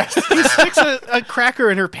breast. He sticks a cracker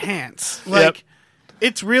in her pants. Like,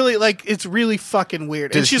 it's really fucking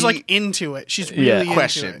weird. And Does she's he- like into it. She's really into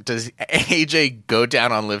Question: it. Does AJ go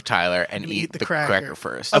down on Liv Tyler and eat the cracker. cracker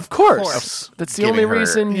first? Of course. That's the Giving only her-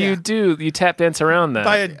 reason Yeah. you tap dance around that.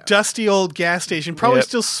 By a dusty old gas station, probably Yep.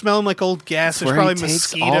 still smelling like old gas. There's where probably he takes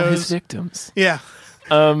mosquitoes. all his victims. Yeah.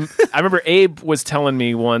 I remember Abe was telling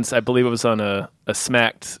me once, I believe it was on a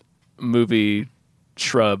Smacked movie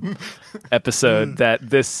shrub episode, that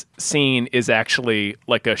this scene is actually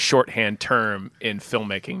like a shorthand term in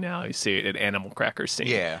filmmaking now. You see it in Animal Cracker scene.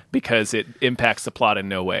 Yeah. Because it impacts the plot in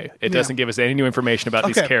no way. It doesn't give us any new information about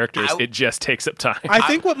these Okay. characters. It just takes up time. I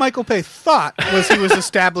think what Michael Bay thought was he was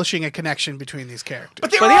establishing a connection between these characters.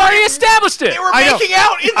 But they but were he already established it. They were I know. making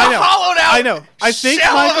out in the hollowed out. I know. I think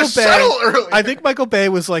shell of a Michael shuttle earlier. Bay. I think Michael Bay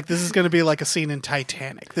was like, "This is going to be like a scene in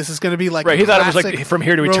Titanic. This is going to be like Right, he thought it was like classic From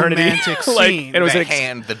Here to Eternity. romantic Like, scene." and it was the an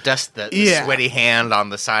hand, the dust, the Yeah. sweaty hand on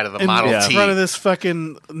the side of the in Model T. front of this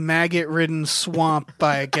fucking maggot-ridden swamp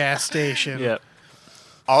by a gas station. Yeah.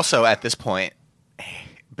 Also, at this point,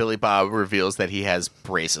 Billy Bob reveals that he has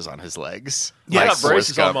braces on his legs. Yeah, I got Forrest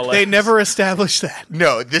braces on Gump. my They legs. never established that.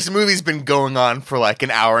 No, this movie's been going on for like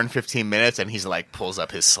an hour and 15 minutes, and he's like pulls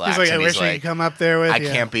up his slacks He's like, "I and wish he's I like, could come up there with I you."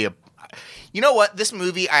 can't be a. You know what? This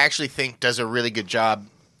movie, I actually think, does a really good job.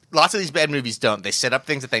 Lots of these bad movies don't. They set up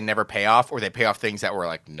things that they never pay off, or they pay off things that were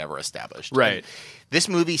like never established. Right. And this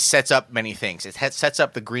movie sets up many things. It sets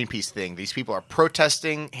up the Greenpeace thing. These people are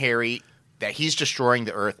protesting Harry that he's destroying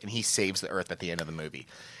the Earth, and he saves the Earth at the end of the movie.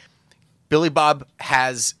 Billy Bob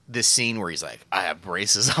has this scene where he's like, I have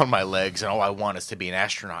braces on my legs, and all I want is to be an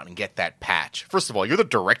astronaut and get that patch. First of all, you're the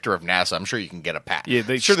director of NASA. I'm sure you can get a patch. Yeah,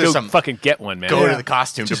 they sure should there's some fucking get one, man. go Yeah. to the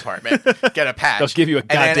costume department, get a patch. They'll give you a And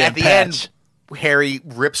then goddamn at the patch. end, Harry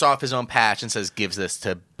rips off his own patch and says, gives this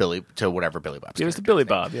to whatever Billy Bob's It was the character Billy is.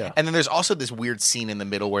 Bob, yeah. And then there's also this weird scene in the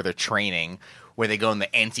middle where they're training, where they go in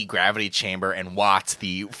the anti-gravity chamber, and Watts,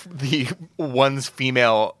 the one's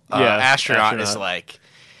female astronaut, is like,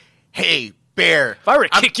 hey, Bear, If I were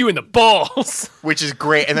to kick you in the balls. which is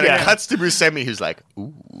great. And then Yeah. it cuts to Buscemi, who's like,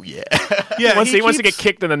 ooh, yeah. Yeah, He wants to get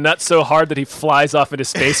kicked in the nuts so hard that he flies off into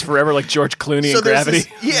space forever like George Clooney in Gravity.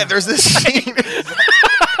 There's this scene.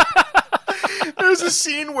 There's a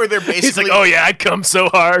scene where they're basically. He's like, oh yeah, I'd come so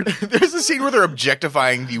hard. There's a scene where they're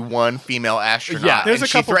objectifying the one female astronaut. Yeah. There's and a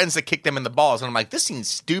she couple- threatens to kick them in the balls. And I'm like, this scene's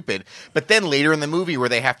stupid. But then later in the movie where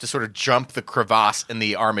they have to sort of jump the crevasse in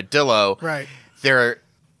the armadillo, Right. they're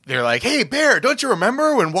like, hey, Bear, don't you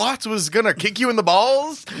remember when Watts was going to kick you in the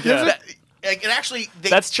balls? Yeah. Like, and actually,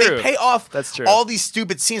 That's true. They pay off That's true. all these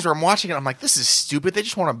stupid scenes where I'm watching it. I'm like, this is stupid. They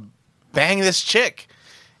just want to bang this chick.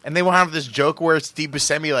 And they want to have this joke where Steve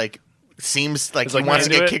Buscemi, like, seems like He's he like wants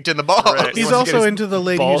to into get it. kicked in the balls. Right. He's wants to get also his into the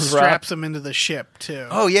lady who balls straps wrapped. him into the ship too.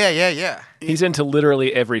 Oh, yeah. He's into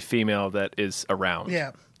literally every female that is around.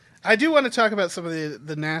 Yeah, I do want to talk about some of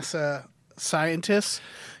the NASA scientists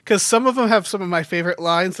because some of them have some of my favorite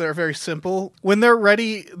lines that are very simple. When they're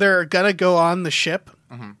ready, they're gonna go on the ship,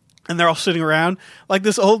 and they're all sitting around. Like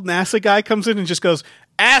this old NASA guy comes in and just goes,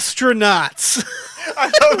 "Astronauts."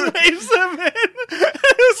 Waves them in.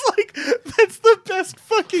 It's like that's the best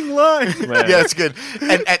fucking line. Man. Yeah, it's good.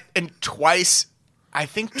 And twice, I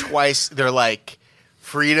think twice, they're like,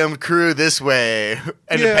 Freedom Crew this way,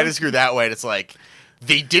 Independence Crew that way. And it's like,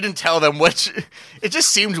 they didn't tell them which. It just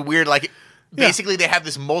seemed weird. Like, basically, they have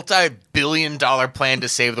this multi-billion-dollar plan to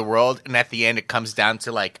save the world, and at the end, it comes down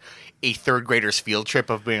to like a third grader's field trip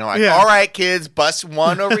of being like, Yeah. all right, kids, bus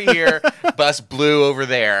one over here, bus blue over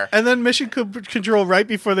there. And then mission control right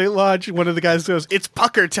before they launch, one of the guys goes, "It's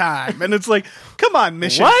pucker time," and it's like, "Come on,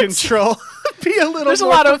 mission What? control, be a little." There's a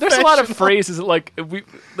more lot of professional." phrases that, like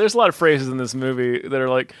there's a lot of phrases in this movie that are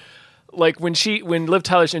like when Liv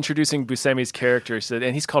Tyler's introducing Buscemi's character, she said,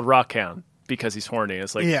 and he's called Rockhound because he's horny.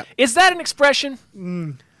 It's like, Yeah. is that an expression?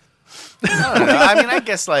 I don't know. I mean, I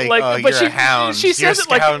guess like, oh, but you're a hound. She You're says a it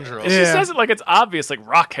like scoundrel. she Yeah. says it like it's obvious, like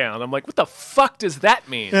Rockhound. I'm like, what the fuck does that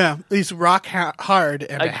mean? Yeah, he's hard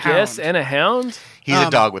and I a hound. guess, and a hound. He's a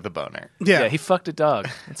dog with a boner. Yeah. Yeah, he fucked a dog.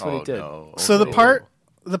 That's what he did. No. So the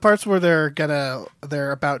parts where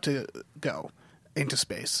they're about to go into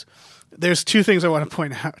space. There's two things I want to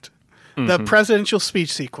point out. The presidential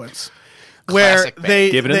speech sequence where Classic Bay.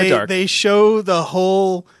 they Give it in the dark. they show the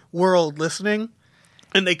whole world listening.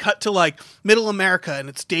 And they cut to like Middle America and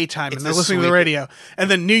it's daytime and they're the listening to the sweep. radio.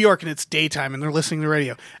 And then New York and it's daytime and they're listening to the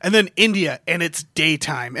radio. And then India and it's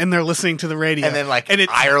daytime and they're listening to the radio. And then, like, and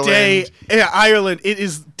it's Ireland. Day, Ireland. It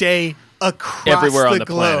is day across Everywhere on the the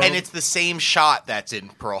globe. planet. And it's the same shot that's in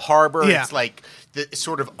Pearl Harbor. Yeah. It's like the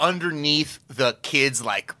sort of underneath the kids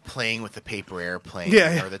like playing with the paper airplane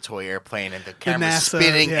Yeah. or the toy airplane, and the camera's NASA,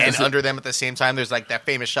 spinning, yeah. and under them at the same time, there's like that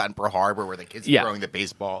famous shot in Pearl Harbor where the kids are Yeah. throwing the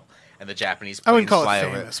baseball and the Japanese I wouldn't planes call fly it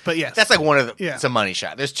over. famous, but yes. That's like one of the. Yeah. It's a money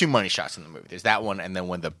shot. There's 2 money shots in the movie. There's that one, and then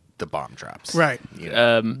when the bomb drops. Right. You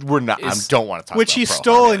know, we're not. I don't want to talk Which about he Pearl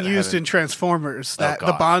stole Harbor. and used in Transformers. That the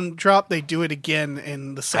God. Bond drop, they do it again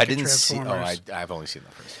in the I second didn't see. Transformers. I've only seen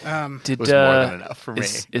the first one. Did, was more than enough for me.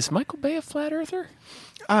 Is Michael Bay a flat earther?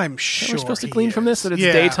 I'm sure We're supposed to he glean from this is. that it's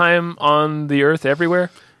Yeah. daytime on the Earth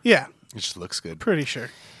everywhere. Yeah, It just looks good. pretty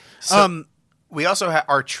sure. So we also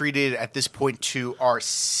are treated at this point to our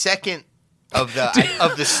second of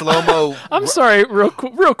the slow mo. I'm sorry, real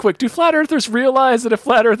quick. Do flat earthers realize that if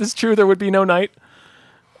flat Earth is true, there would be no night?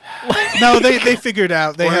 No, they figured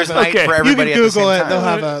out. They There's have night okay. for You everybody can at the same Google it. time.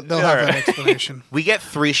 They'll have All an right. explanation. We get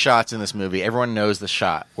 3 shots in this movie. Everyone knows the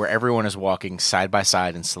shot where everyone is walking side by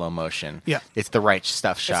side in slow motion. Yeah. It's the right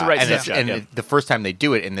stuff shot. the right and stuff shot, and yeah. the first time they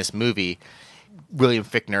do it in this movie, William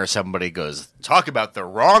Fichtner or somebody goes, "Talk about the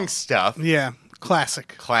wrong stuff." Yeah,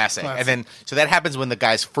 classic. Classic. And then so that happens when the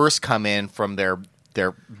guys first come in from their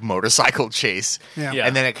motorcycle chase. Yeah. Yeah.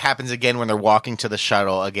 And then it happens again when they're walking to the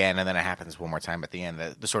shuttle again, and then it happens one more time at the end.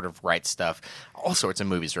 The sort of right stuff. All sorts of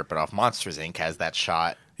movies rip it off. Monsters Inc. has that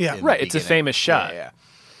shot. Yeah. in the Right, it's a beginning. famous shot. Yeah.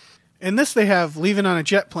 In this, they have Leaving on a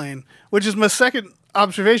Jet Plane, which is my second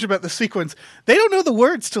observation about the sequence. They don't know the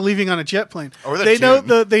words to Leaving on a Jet Plane. Or the they know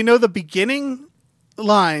tune. they know the beginning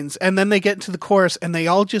lines, and then they get into the chorus, and they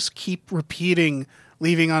all just keep repeating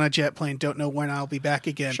Leaving on a Jet Plane, don't know when I'll be back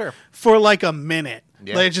again. Sure. For like a minute.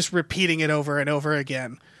 Yeah. They're just repeating it over and over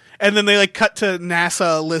again. And then they like cut to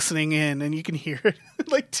NASA listening in, and you can hear it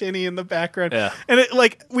like tinny in the background. Yeah. And it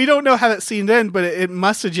like we don't know how that scene ended, but it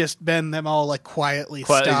must have just been them all like quietly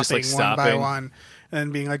Quietly stopping, just, like, one by stopping. one,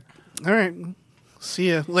 and being like, "All right,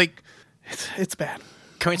 see ya." Like it's bad.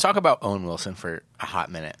 Can we talk about Owen Wilson for a hot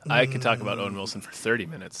minute? I could talk about Owen Wilson for 30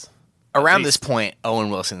 minutes. Around least. this point, Owen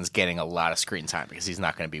Wilson's getting a lot of screen time because he's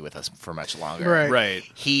not going to be with us for much longer. Right. Right.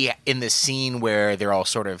 He, in this scene where they're all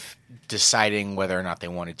sort of deciding whether or not they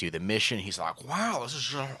want to do the mission, he's like, "Wow, this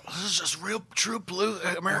is just real, true blue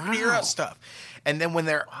American hero stuff." And then when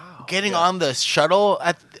they're getting on the shuttle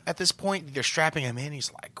at this point, they're strapping him in.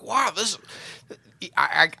 He's like, "Wow, this."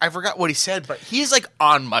 I forgot what he said, but he's like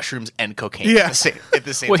on mushrooms and cocaine Yeah. at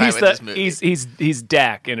the same Well, time he's in this movie. he's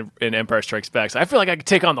Dak in Empire Strikes Back. So I feel like I could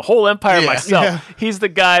take on the whole empire Yeah. myself. Yeah. He's the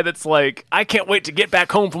guy that's like, I can't wait to get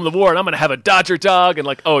back home from the war, and I'm going to have a Dodger dog, and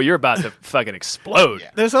like, oh, you're about to fucking explode.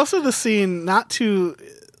 Yeah. There's also the scene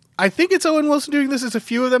I think it's Owen Wilson doing this. It's a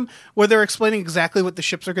few of them where they're explaining exactly what the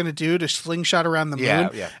ships are going to do to slingshot around the moon. Yeah,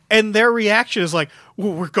 yeah. And their reaction is like,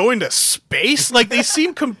 well, we're going to space? Like, they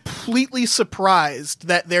seem completely surprised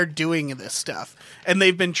that they're doing this stuff. And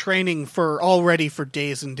they've been training already for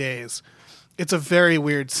days and days. It's a very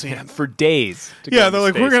weird scene. For days. to Yeah, go they're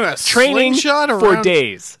into like, we're space. gonna training slingshot for around-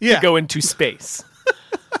 days Yeah. to go into space.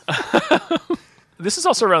 This is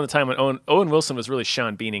also around the time when Owen Wilson was really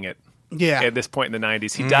Sean Beaning it. Yeah. At this point in the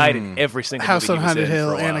 90s, he died in every single House movie on he was Haunted in for Hill,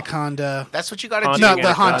 a while. Anaconda. That's what you got to Haunting do. No, the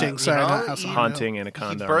Anaconda. Haunting. Sorry, not House on Haunted Haunting He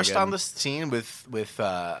Anaconda. burst on Armageddon. the scene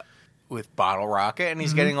with Bottle Rocket, and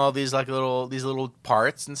he's getting all these little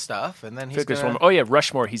parts and stuff, and then he's There's gonna, one more. Oh yeah,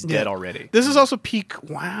 Rushmore. He's dead Yeah. already. This is also peak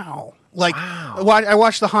wow. Like I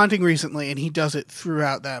watched The Haunting recently, and he does it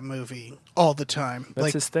throughout that movie all the time. That's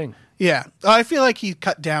like, his thing. yeah, I feel like he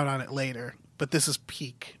cut down on it later, but this is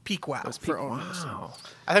peak wow for Owen Wilson.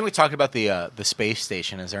 I think we talked about the space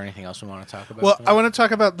station. Is there anything else we want to talk about? Well, I want to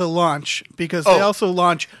talk about the launch because they Oh. also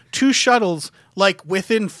launch 2 shuttles like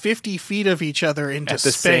within 50 feet of each other into At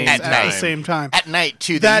the space same at time. the same time. at night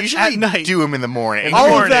too. That- They usually at night. do them in the morning.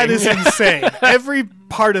 All of that is insane. Every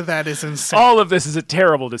part of that is insane. All of this is a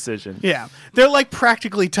terrible decision. Yeah, they're like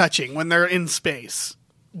practically touching when they're in space.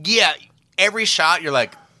 Yeah, every shot you're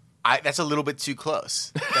like, that's a little bit too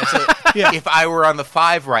close. Yeah. If I were on the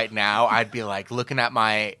 5 right now, I'd be like looking at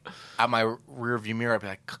my rear view mirror. I'd be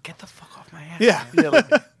like, get the fuck off my ass.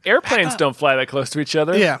 Yeah, Airplanes don't fly that close to each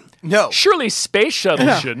other. yeah. No. Surely space shuttles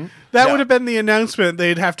Yeah. shouldn't. That No. would have been the announcement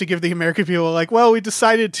they'd have to give the American people. Like, well, we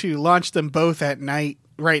decided to launch them both at night,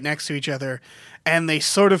 right next to each other, and they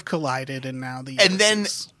sort of collided, and now the And then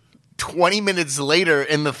 20 minutes later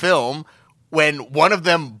in the film, when one of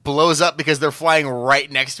them blows up because they're flying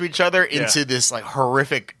right next to each other into this like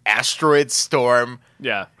horrific asteroid storm,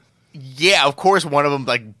 Yeah. Yeah, of course one of them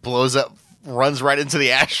like blows up, runs right into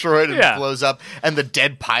the asteroid and blows up, and the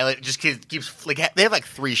dead pilot just keeps like they have like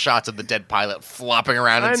 3 shots of the dead pilot flopping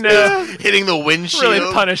around in space, hitting the windshield.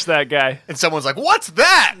 Really punish that guy. And someone's like, "What's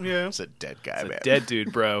that?" Yeah. It's a dead guy, man. Dead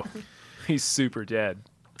dude, bro. He's super dead.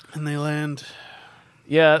 And they land.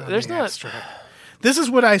 Yeah, there's the not. asteroid. This is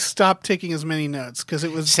what I stopped taking as many notes because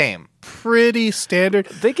it was Same. pretty standard.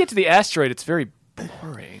 They get to the asteroid. It's very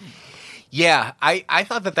boring. Yeah, I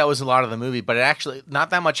thought that was a lot of the movie, but it actually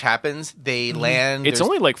not that much happens. They land. It's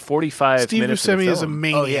only like 45 Steve minutes. of the Buscemi is a film.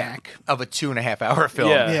 maniac. of a 2.5-hour film.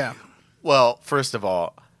 Yeah. Yeah. Well, first of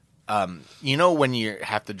all, you know when you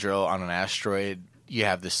have to drill on an asteroid, you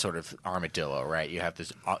have this sort of armadillo, right? You have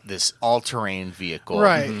this all-terrain vehicle,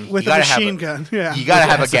 Right, with You a gotta have machine gun. Yeah. You gotta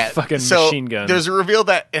have has a fucking machine gun. There's a reveal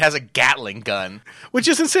that it has a Gatling gun. Which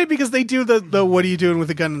is insane because they do the what are you doing with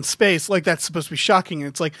a gun in space? Like that's supposed to be shocking. And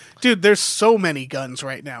it's like, dude, there's so many guns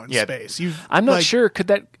right now in space. I'm not like, sure. Could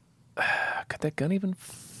that gun even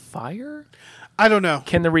fire? I don't know.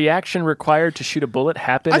 Can the reaction required to shoot a bullet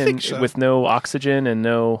happen I think so. with no oxygen and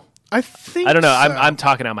no? I think I don't know. so. I'm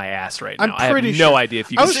talking out my ass right now. I'm I have pretty no sure. idea if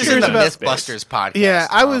you I can was This shoot is curious the in about- space. Mythbusters podcast. Yeah,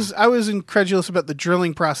 I was incredulous about the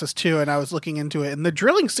drilling process too, and I was looking into it, and the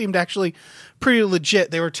drilling seemed actually pretty legit.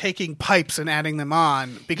 They were taking pipes and adding them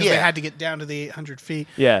on because they Yeah. had to get down to the 800 feet.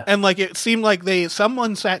 Yeah. and like it seemed like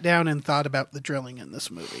someone sat down and thought about the drilling in this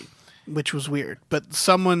movie, which was weird. But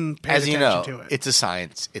someone paid As you attention know, to it. it's a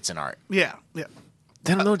science. It's an art. Yeah. They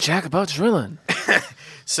don't know jack about drilling.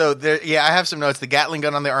 So I have some notes. The Gatling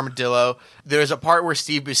gun on the armadillo. There's a part where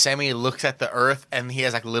Steve Buscemi looks at the Earth and he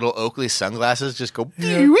has like little Oakley sunglasses just go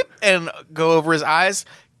beep and go over his eyes.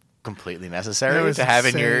 Completely That necessary was to have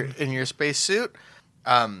insane. in your space suit.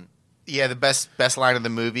 The best line of the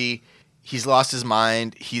movie. He's lost his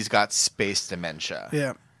mind. He's got space dementia.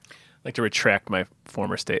 Yeah. I'd like to retract my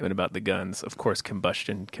former statement about the guns. Of course,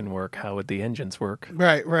 combustion can work. How would the engines work?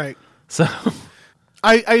 Right. So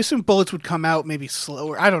I assume bullets would come out maybe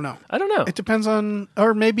slower. I don't know. I don't know. It depends on,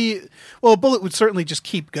 or maybe, well, a bullet would certainly just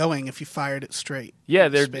keep going if you fired it straight. Yeah,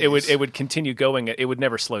 in it would space. continue going. It would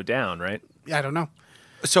never slow down, right? I don't know.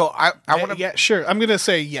 So I want to. Yeah, sure. I'm gonna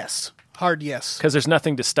say yes. Hard yes. Because there's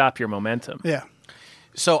nothing to stop your momentum. Yeah.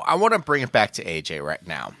 So I want to bring it back to AJ right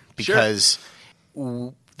now because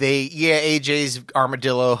AJ's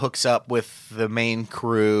armadillo hooks up with the main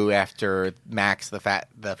crew after Max, the fat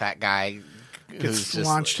guy, Gets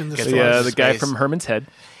launched into gets space. Yeah, launched the into guy space. from Herman's Head.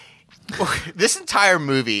 This entire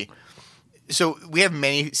movie. So we have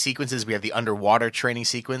many sequences. We have the underwater training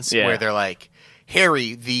sequence Yeah. where they're like,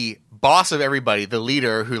 Harry, the boss of everybody, the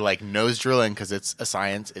leader who like knows drilling because it's a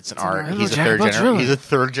science, it's an art. art. He's a Jack third about drilling. he's a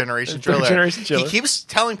third generation Third driller. generation driller. He keeps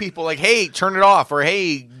telling people like, "Hey, turn it off," or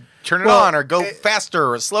 "Hey, turn it Well, on," or "Go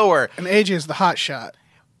faster or slower." And AJ is the hot shot.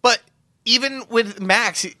 But even with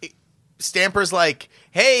Max, Stamper's like,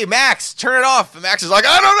 "Hey, Max, turn it off." And Max is like,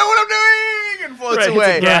 "I don't know what I'm doing," and floats Right, hits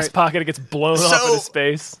away. a gas Right. pocket. It gets blown off So- into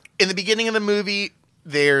space. In the beginning of the movie,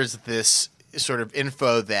 there's this sort of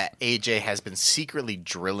info that AJ has been secretly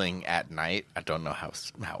drilling at night. I don't know how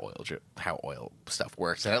oil stuff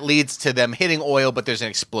works, and it leads to them hitting oil, but there's an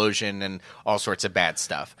explosion and all sorts of bad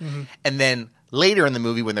stuff. Mm-hmm. And then later in the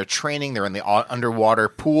movie, when they're training, they're in the underwater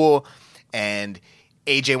pool, and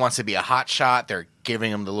AJ wants to be a hot shot. They're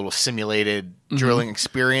giving him the little simulated drilling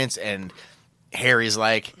experience, and Harry's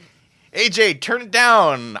like, AJ, turn it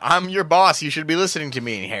down. I'm your boss. You should be listening to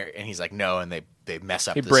me. And he's like, no. And they mess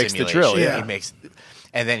up. He the breaks the simulation. drill, yeah.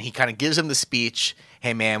 And then he kind of gives him the speech.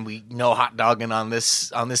 Hey man, we no hot dogging on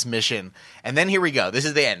this mission. And then here we go. This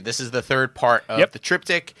is the end. This is the third part of the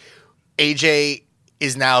triptych. AJ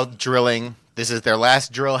is now drilling. This is their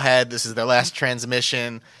last drill head. This is their last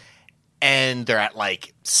transmission. And they're at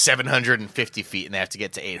like 750 feet, and they have to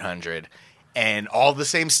get to 800. And all the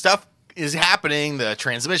same stuff is happening. The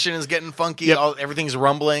transmission is getting funky. Yep. Everything's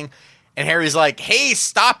rumbling. And Harry's like, hey,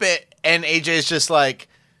 stop it. And AJ's just like,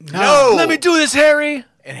 no. Let me do this, Harry.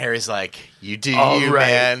 And Harry's like, you do All you, right.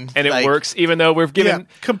 man. And it Like, works, even though we've given Yeah,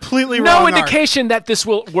 completely no wrong arc. indication that this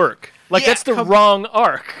will work. Like, Yeah, that's the wrong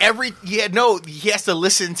arc. he has to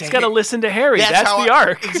listen to He's got to listen to Harry. That's how the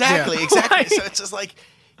arc. Exactly, Yeah. exactly. Like- So it's just like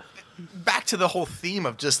back to the whole theme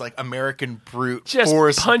of just like American brute Just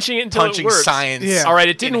force punching it until it punching works. science. Yeah. All right,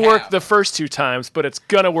 it didn't in work half. the first two times, but it's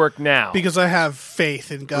going to work now. Because I have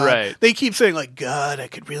faith in God. Right. They keep saying like, God, I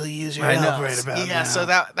could really use your help right about yeah, now. so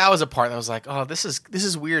that was a part that was like, oh, this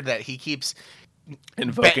is weird that he keeps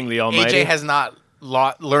Invoking the Almighty. AJ has not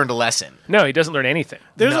learned a lesson. No, he doesn't learn anything.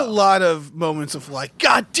 There's No. a lot of moments of like,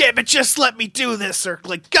 God damn it, just let me do this, or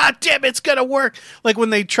like, God damn it, it's gonna work. Like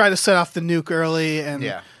when they try to set off the nuke early, and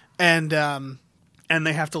Yeah. and and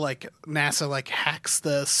they have to NASA hacks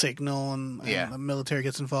the signal and Yeah. the military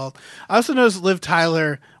gets involved. I also noticed Liv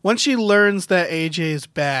Tyler, once she learns that AJ is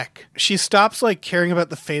back, she stops caring about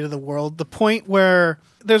the fate of the world.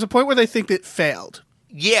 There's a point where they think it failed.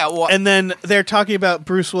 Yeah, well, And then they're talking about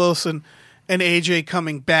Bruce Willis and AJ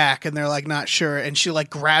coming back, and they're not sure. And she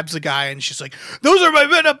grabs a guy, and she's like, "Those are my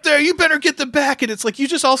men up there. You better get them back." And it's you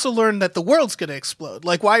just also learned that the world's going to explode.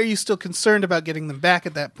 Why are you still concerned about getting them back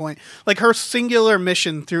at that point? Her singular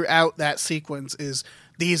mission throughout that sequence is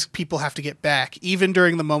these people have to get back, even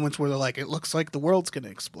during the moments where they're it looks like the world's going to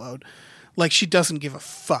explode. She doesn't give a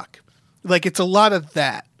fuck. It's a lot of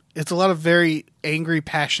that. It's a lot of very angry,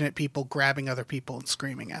 passionate people grabbing other people and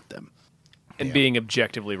screaming at them. And being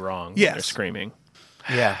objectively wrong when Yes. they're screaming.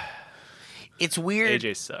 yeah. It's weird.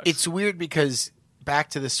 AJ sucks. It's weird because back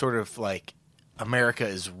to this sort of America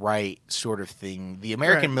is right sort of thing. The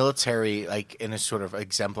American Right. military, and is sort of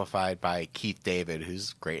exemplified by Keith David,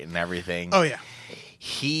 who's great in everything. Oh, yeah.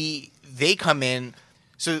 They come in.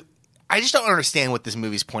 So I just don't understand what this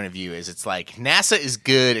movie's point of view is. It's NASA is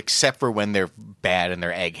good except for when they're bad and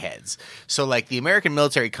they're eggheads. So the American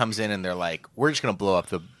military comes in and they're we're just going to blow up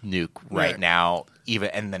the nuke right Right. now.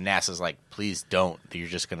 And then NASA's please don't. You're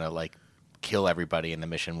just going to kill everybody and the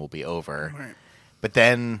mission will be over. Right. But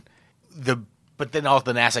then all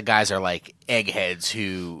the NASA guys are eggheads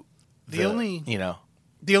who The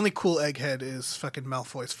only cool egghead is fucking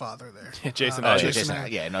Malfoy's father there. Jason Oh, Isaacs. Jason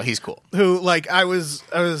Isaacs. yeah, no, he's cool. Who I was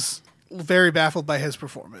very baffled by his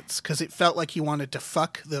performance because it felt like he wanted to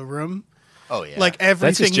fuck the room. Oh yeah,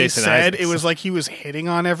 Everything he Jason said, Isaacs. it was he was hitting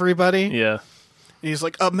on everybody. Yeah. And he's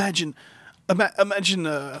imagine,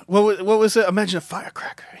 what was it? Imagine a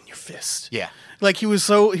firecracker in your fist. yeah. He was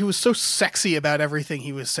so sexy about everything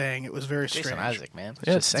he was saying. It was very strange. Jason Isaac, man.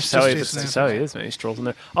 Yeah, Just that's sexy. how, Jason that's how he is, man. He strolls in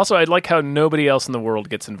there. Also, I like how nobody else in the world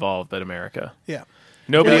gets involved but America. Yeah.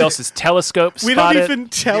 Nobody Yeah. else's telescope We spot don't it. even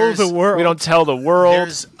tell There's- the world. We don't tell the world.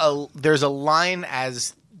 There's a line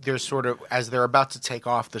as there's sort of as they're about to take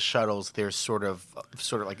off the shuttles. There's sort of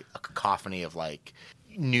a cacophony of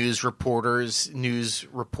news reporters, news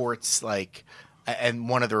reports, and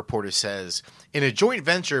one of the reporters says, in a joint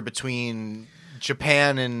venture between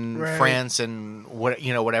Japan and Right. France and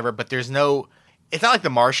whatever. But there's no. It's not like The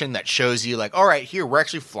Martian that shows you all right, here we're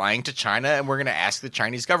actually flying to China and we're going to ask the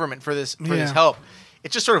Chinese government for this Yeah. help.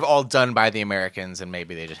 It's just sort of all done by the Americans, and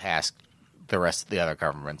maybe they just ask the rest of the other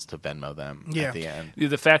governments to Venmo them Yeah. at the end.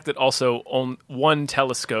 The fact that also one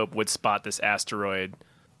telescope would spot this asteroid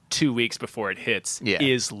 2 weeks before it hits Yeah.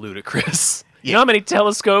 is ludicrous. You Yeah. know how many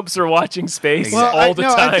telescopes are watching space Well, all the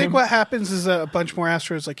time? I think what happens is a bunch more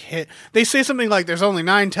asteroids hit. They say something there's only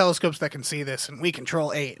 9 telescopes that can see this, and we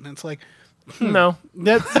control 8. And it's No.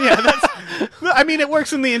 that's. I mean, it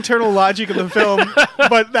works in the internal logic of the film,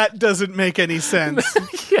 but that doesn't make any sense.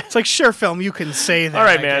 It's sure, film, you can say that. All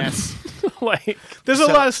right, I man. guess. There's There's a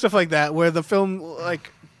lot of stuff like that where the film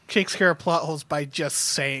takes care of plot holes by just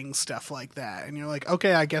saying stuff like that, and you're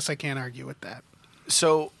okay, I guess I can't argue with that.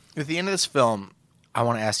 So at the end of this film, I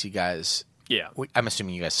want to ask you guys. Yeah. I'm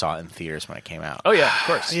assuming you guys saw it in theaters when it came out. Oh, yeah, of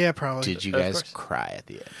course. Yeah, probably. Did you Of guys course. cry at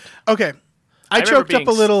the end? Okay, I remember choked up being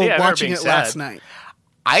a little yeah, I remember watching being it last sad. night.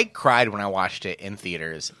 I cried when I watched it in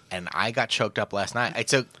theaters, and I got choked up last night.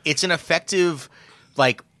 It's an effective,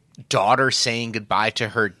 daughter saying goodbye to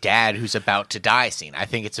her dad who's about to die scene. I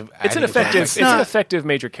think it's an effective. It's not- an effective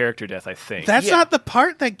major character death, I think. That's Yeah. not the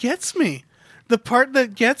part that gets me. The part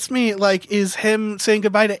that gets me, is him saying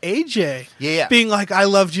goodbye to AJ. Yeah. Being I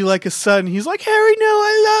loved you like a son. He's like, Harry, no,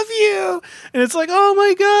 I love you. And it's oh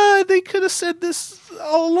my God, they could have said this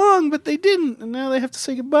all along, but they didn't. And now they have to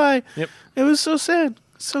say goodbye. Yep. It was so sad.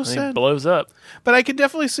 So And he sad. blows up. But I could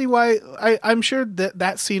definitely see why. I'm sure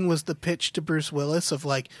that scene was the pitch to Bruce Willis of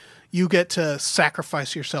you get to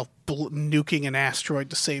sacrifice yourself nuking an asteroid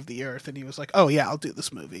to save the Earth. And he was oh yeah, I'll do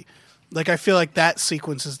this movie. I feel that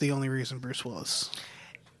sequence is the only reason Bruce Willis.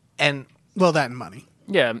 And Well, that and money.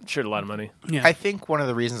 Yeah, I'm sure a lot of money. Yeah. I think one of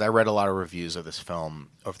the reasons I read a lot of reviews of this film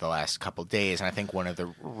over the last couple of days, and I think one of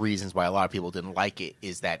the reasons why a lot of people didn't like it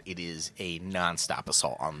is that it is a nonstop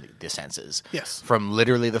assault on the senses. Yes. From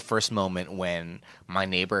literally the first moment when my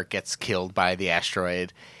neighbor gets killed by the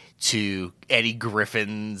asteroid to Eddie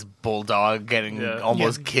Griffin's bulldog getting Yeah.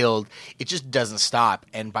 almost killed, it just doesn't stop.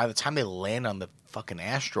 And by the time they land on the fucking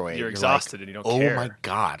asteroid, You're exhausted and you don't oh care." my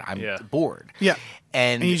God, I'm Yeah. bored. Yeah.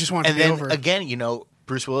 And And you just want it to and be then over. again,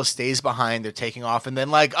 Bruce Willis stays behind. They're taking off, and then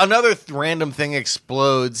another random thing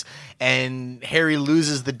explodes, and Harry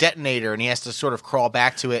loses the detonator, and he has to sort of crawl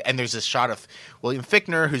back to it. And there's this shot of William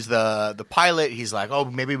Fichtner, who's the pilot. He's oh,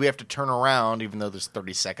 maybe we have to turn around, even though there's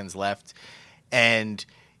 30 seconds left. And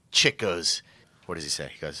Chick goes, what does he say?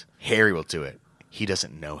 He goes, Harry will do it. He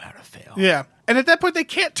doesn't know how to fail. Yeah. And at that point, they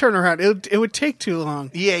can't turn around. It would take too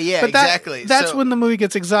long. Yeah, But exactly. That's So- when the movie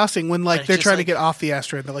gets exhausting, when like it's they're just trying to like- get off the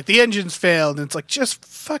asteroid. They're like, the engine's failed. And it's like, just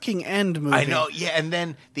fucking end movie. I know, yeah, and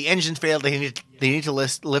then the engine failed. They need to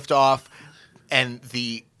lift off, and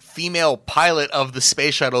the female pilot of the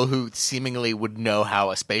space shuttle, who seemingly would know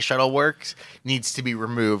how a space shuttle works, needs to be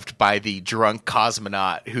removed by the drunk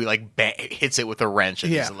cosmonaut who like hits it with a wrench,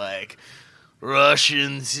 and Yeah. he's like,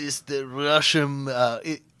 Russian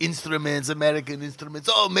instruments, American instruments,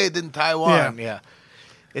 all made in Taiwan. Yeah.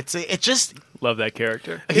 It just Love that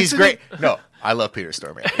character. he's It's great. No, I love Peter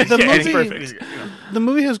Stormare. The Yeah, he's movie, perfect. the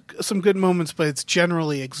movie has some good moments, but it's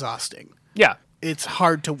generally exhausting. Yeah. It's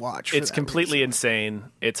hard to watch. For It's that completely reason. insane.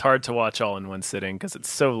 It's hard to watch all in one sitting because it's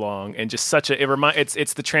so long and just such a.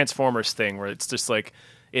 It's the Transformers thing where it's just like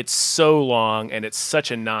it's so long and it's such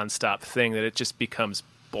a nonstop thing that it just becomes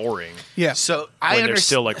boring. Yeah. So When there's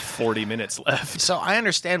still like 40 minutes left. So I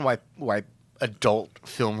understand why adult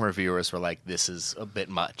film reviewers were like, "This is a bit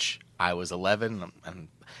much." I was 11, and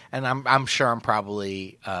I'm sure I'm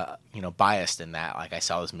probably biased in that. Like I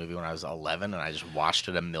saw this movie when I was 11, and I just watched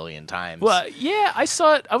it a million times. Well, yeah, I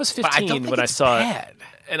saw it. I was But I 15 don't think when I it's saw bad. it,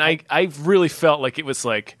 and I really felt like it was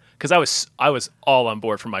like because I was all on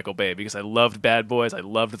board for Michael Bay because I loved Bad Boys, I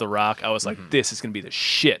loved The Rock. I was like, this is gonna be the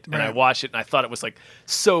shit, and I Right. watched it and I thought it was like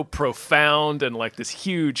so profound and like this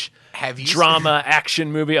huge Have you drama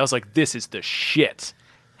action movie. I was like, this is the shit.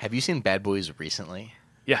 Have you seen Bad Boys recently?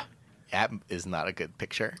 Yeah, That is not a good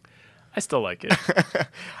picture. I still like it.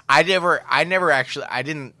 I never actually. I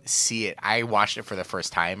didn't see it. I watched it for the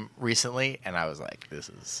first time recently, and I was like, "This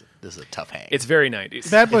is a tough hang." It's very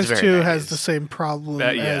 90s. Bad Boys very 2 nice. has the same problem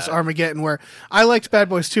That- yeah. as Armageddon, where I liked Bad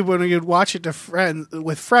Boys 2, but when you'd watch it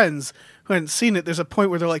with friends who hadn't seen it, there's a point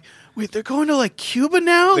where they're like, wait, they're going to like Cuba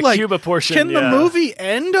now? The like, Cuba portion, Can the yeah. movie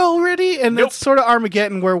end already? And Nope. that's sort of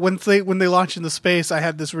Armageddon, where when they launch into space, I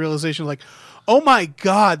had this realization like, oh my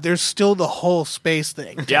God, there's still the whole space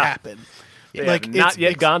thing to Yeah. happen. They have not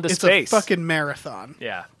yet gone to space. It's a fucking marathon.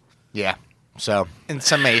 Yeah. yeah. So, in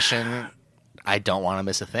summation, I don't want to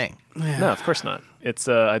miss a thing. No, of course not. It's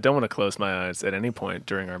I don't want to close my eyes at any point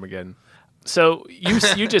during Armageddon. So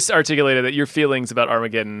you just articulated that your feelings about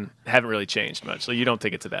Armageddon haven't really changed much. So you don't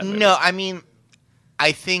think it's a bad movie. No, I mean,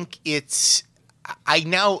 I think it's. I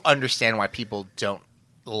now understand why people don't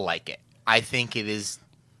like it. I think it's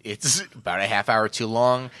about a half hour too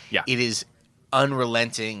long. Yeah. It is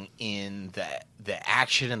unrelenting in the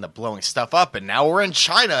action and the blowing stuff up. And now we're in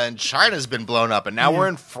China, and China's been blown up. And now we're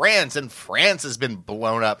in France, and France has been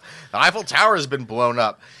blown up. The Eiffel Tower has been blown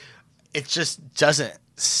up. It just doesn't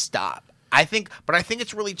stop. I think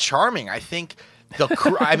it's really charming. I think the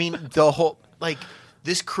crew, I mean, the whole, like,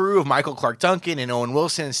 this crew of Michael Clark Duncan and Owen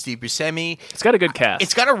Wilson and Steve Buscemi, It's got a good cast.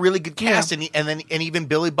 it's got a really good cast, and even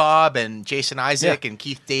Billy Bob and Jason Isaac Yeah. and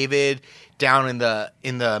Keith David down in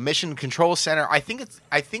the Mission Control Center. I think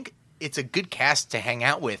it's a good cast to hang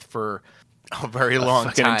out with for a very long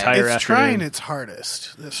fucking time. entire It's afternoon. trying its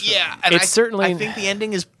hardest. This film. Yeah, and It's certainly- I think the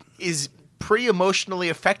ending is pretty emotionally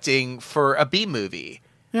affecting for a B movie.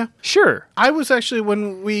 Yeah. Sure. I was actually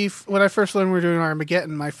when I first learned we were doing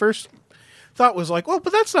Armageddon, my first thought was like, well,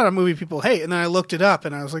 but that's not a movie people hate. And then I looked it up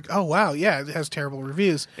and I was like, oh wow, yeah, it has terrible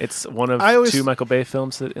reviews. It's one of I always- two Michael Bay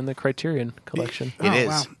films that in the Criterion collection. It is.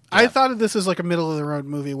 Wow. I thought of this as like a middle of the road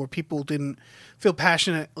movie where people didn't feel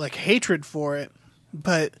passionate like hatred for it,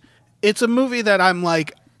 but it's a movie that I'm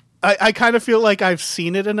like, I kind of feel like I've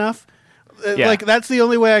seen it enough. Yeah. Like that's the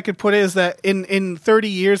only way I could put it is that in 30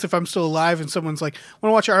 years, if I'm still alive and someone's like, want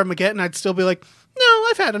to watch Armageddon, I'd still be like, no,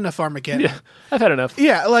 I've had enough Armageddon. Yeah, I've had enough.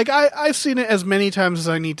 Yeah, like I've seen it as many times as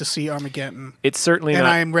I need to see Armageddon, It's certainly and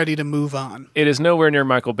not. I'm ready to move on. It is nowhere near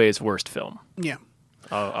Michael Bay's worst film. Yeah.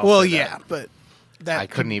 I'll Well, say that. yeah, but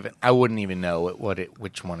that I wouldn't even know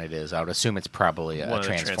which one it is. I would assume it's probably One a of the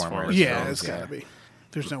Transformers. Transformers Yeah, films, it's gotta be.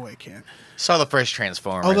 There's no way it can't. Saw the first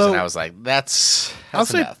Transformers, Although- and I was like, that's I'll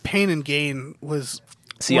say enough. Pain and Gain was.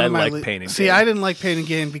 See, one I of my like Pain and See, Gain. I didn't like Pain and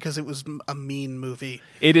Gain because it was a mean movie.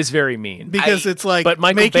 It is very mean. Because it's like but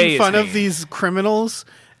Michael making Bay is fun of mean. these criminals,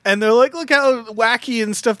 and they're like, look how wacky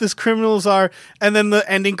and stuff these criminals are. And then the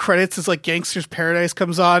ending credits is like Gangster's Paradise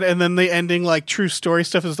comes on, and then the ending like true story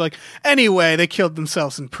stuff is like, anyway, they killed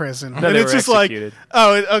themselves in prison. No, and they it's were just executed. like,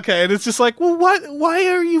 oh, okay. And it's just like, well, what? Why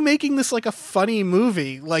are you making this like a funny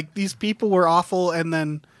movie? Like these people were awful, and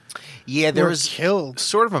then Yeah, there were was killed.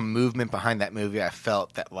 sort of a movement behind that movie. I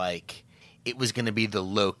felt that like it was going to be the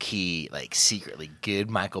low key, like secretly good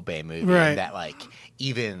Michael Bay movie, Right. and that like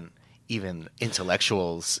even even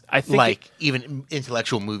intellectuals, I think like even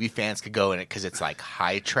intellectual movie fans could go in it because it's like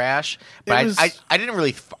high trash. But It was- I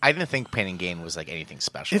didn't think Pain and Gain was like anything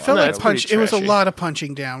special. It felt No, like it's pretty punch. It was a trashy. lot of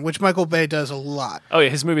punching down, which Michael Bay does a lot. Oh yeah,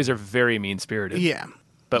 his movies are very mean spirited. Yeah,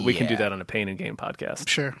 But we can do Yeah. that on a Pain and Gain podcast.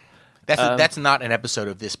 sure. That's not an episode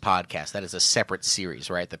of this podcast. That is a separate series,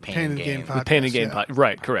 right? The Pain, and Gain. podcast. The Pain and Gain yeah.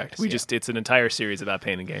 right, correct. We Yeah. just it's an entire series about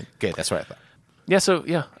Pain and Gain. Good, that's what I thought. Yeah, so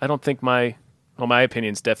yeah, I don't think my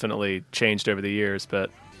opinions definitely changed over the years, but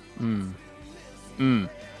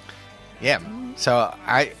Yeah. So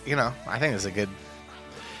I think it's a good.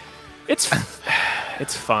 it's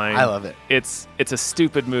it's fine. I love it. It's a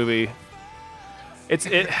stupid movie.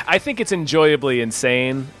 I think it's enjoyably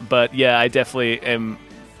insane, but yeah, I definitely am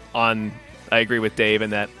I agree with Dave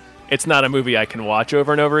in that it's not a movie I can watch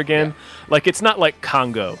over and over again. Like it's not like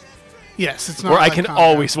Congo, Yes, it's not. where I like can Congo.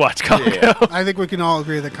 always watch Congo. I think we can all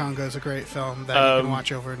agree that Congo is a great film that you can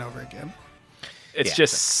watch over and over again. It's Yeah.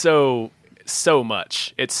 just so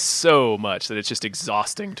much. It's so much that it's just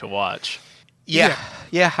exhausting to watch. Yeah.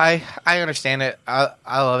 I understand it.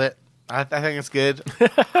 I love it. I think it's good.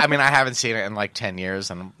 I mean, I haven't seen it in like 10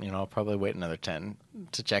 years, and I'll probably wait another 10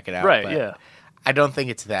 to check it out. Right, but yeah. I don't think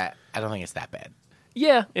it's that bad.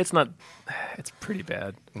 Yeah, it's not. It's pretty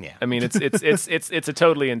bad. Yeah. I mean, it's a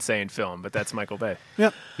totally insane film, but that's Michael Bay.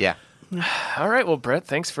 Yep. Yeah. All right, well, Brett,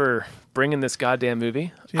 thanks for bringing this goddamn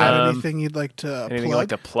movie. Do you have anything you'd like to Anything plug? you'd like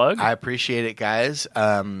to plug? I appreciate it, guys.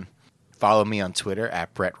 Follow me on Twitter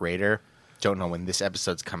at Brett Rader. Don't know when this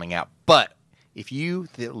episode's coming out, but if you,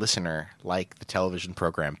 the listener, like the television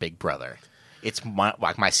program Big Brother, it's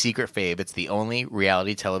my secret fave. It's the only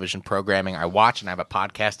reality television programming I watch, and I have a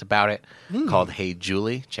podcast about it called Hey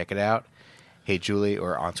Julie. Check it out. Hey Julie,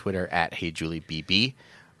 or on Twitter at Hey Julie BB.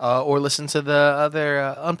 Or listen to the other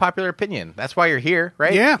Unpopular Opinion. That's why you're here,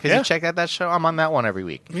 right? Yeah, Because yeah. you check out that show. I'm on that one every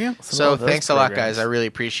week. Yeah. So of those thanks a lot, programs. guys. I really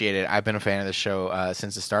appreciate it. I've been a fan of the show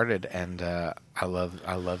since it started, and I love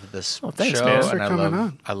this thanks, show. man. Thanks for And coming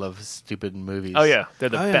on. I love stupid movies. Oh yeah, they're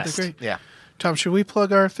the Oh, yeah, best. they're great. Yeah. Tom, should we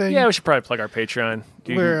plug our thing? Yeah, we should probably plug our Patreon.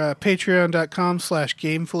 We're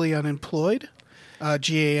patreon.com/gamefullyunemployed.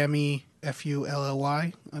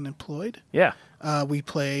 GAMEFULLY unemployed. Yeah, We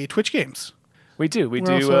play Twitch games. we do. We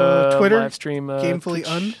We're do also Twitter, live stream Gamefully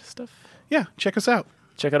Twitch stuff. Yeah, check us out.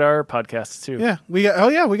 Check out our podcasts too. Yeah, we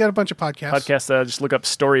got a bunch of podcasts. Podcast. Just look up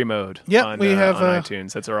Story Mode. Yeah, on, we have, on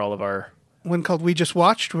iTunes. That's where all of our. One called We Just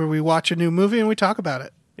Watched, where we watch a new movie and we talk about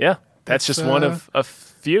it. Yeah, that's It's, just one of a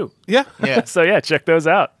few. Yeah. Yeah. So yeah, check those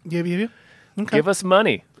out. Yeah. Okay. Give us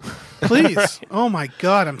money. Please. Oh my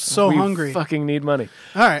God, I'm so we hungry. fucking need money.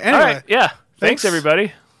 All right. Anyway, All right. Yeah. Thanks Thanks.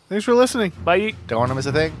 everybody. thanks for listening. Bye. Don't want to miss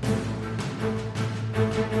a thing.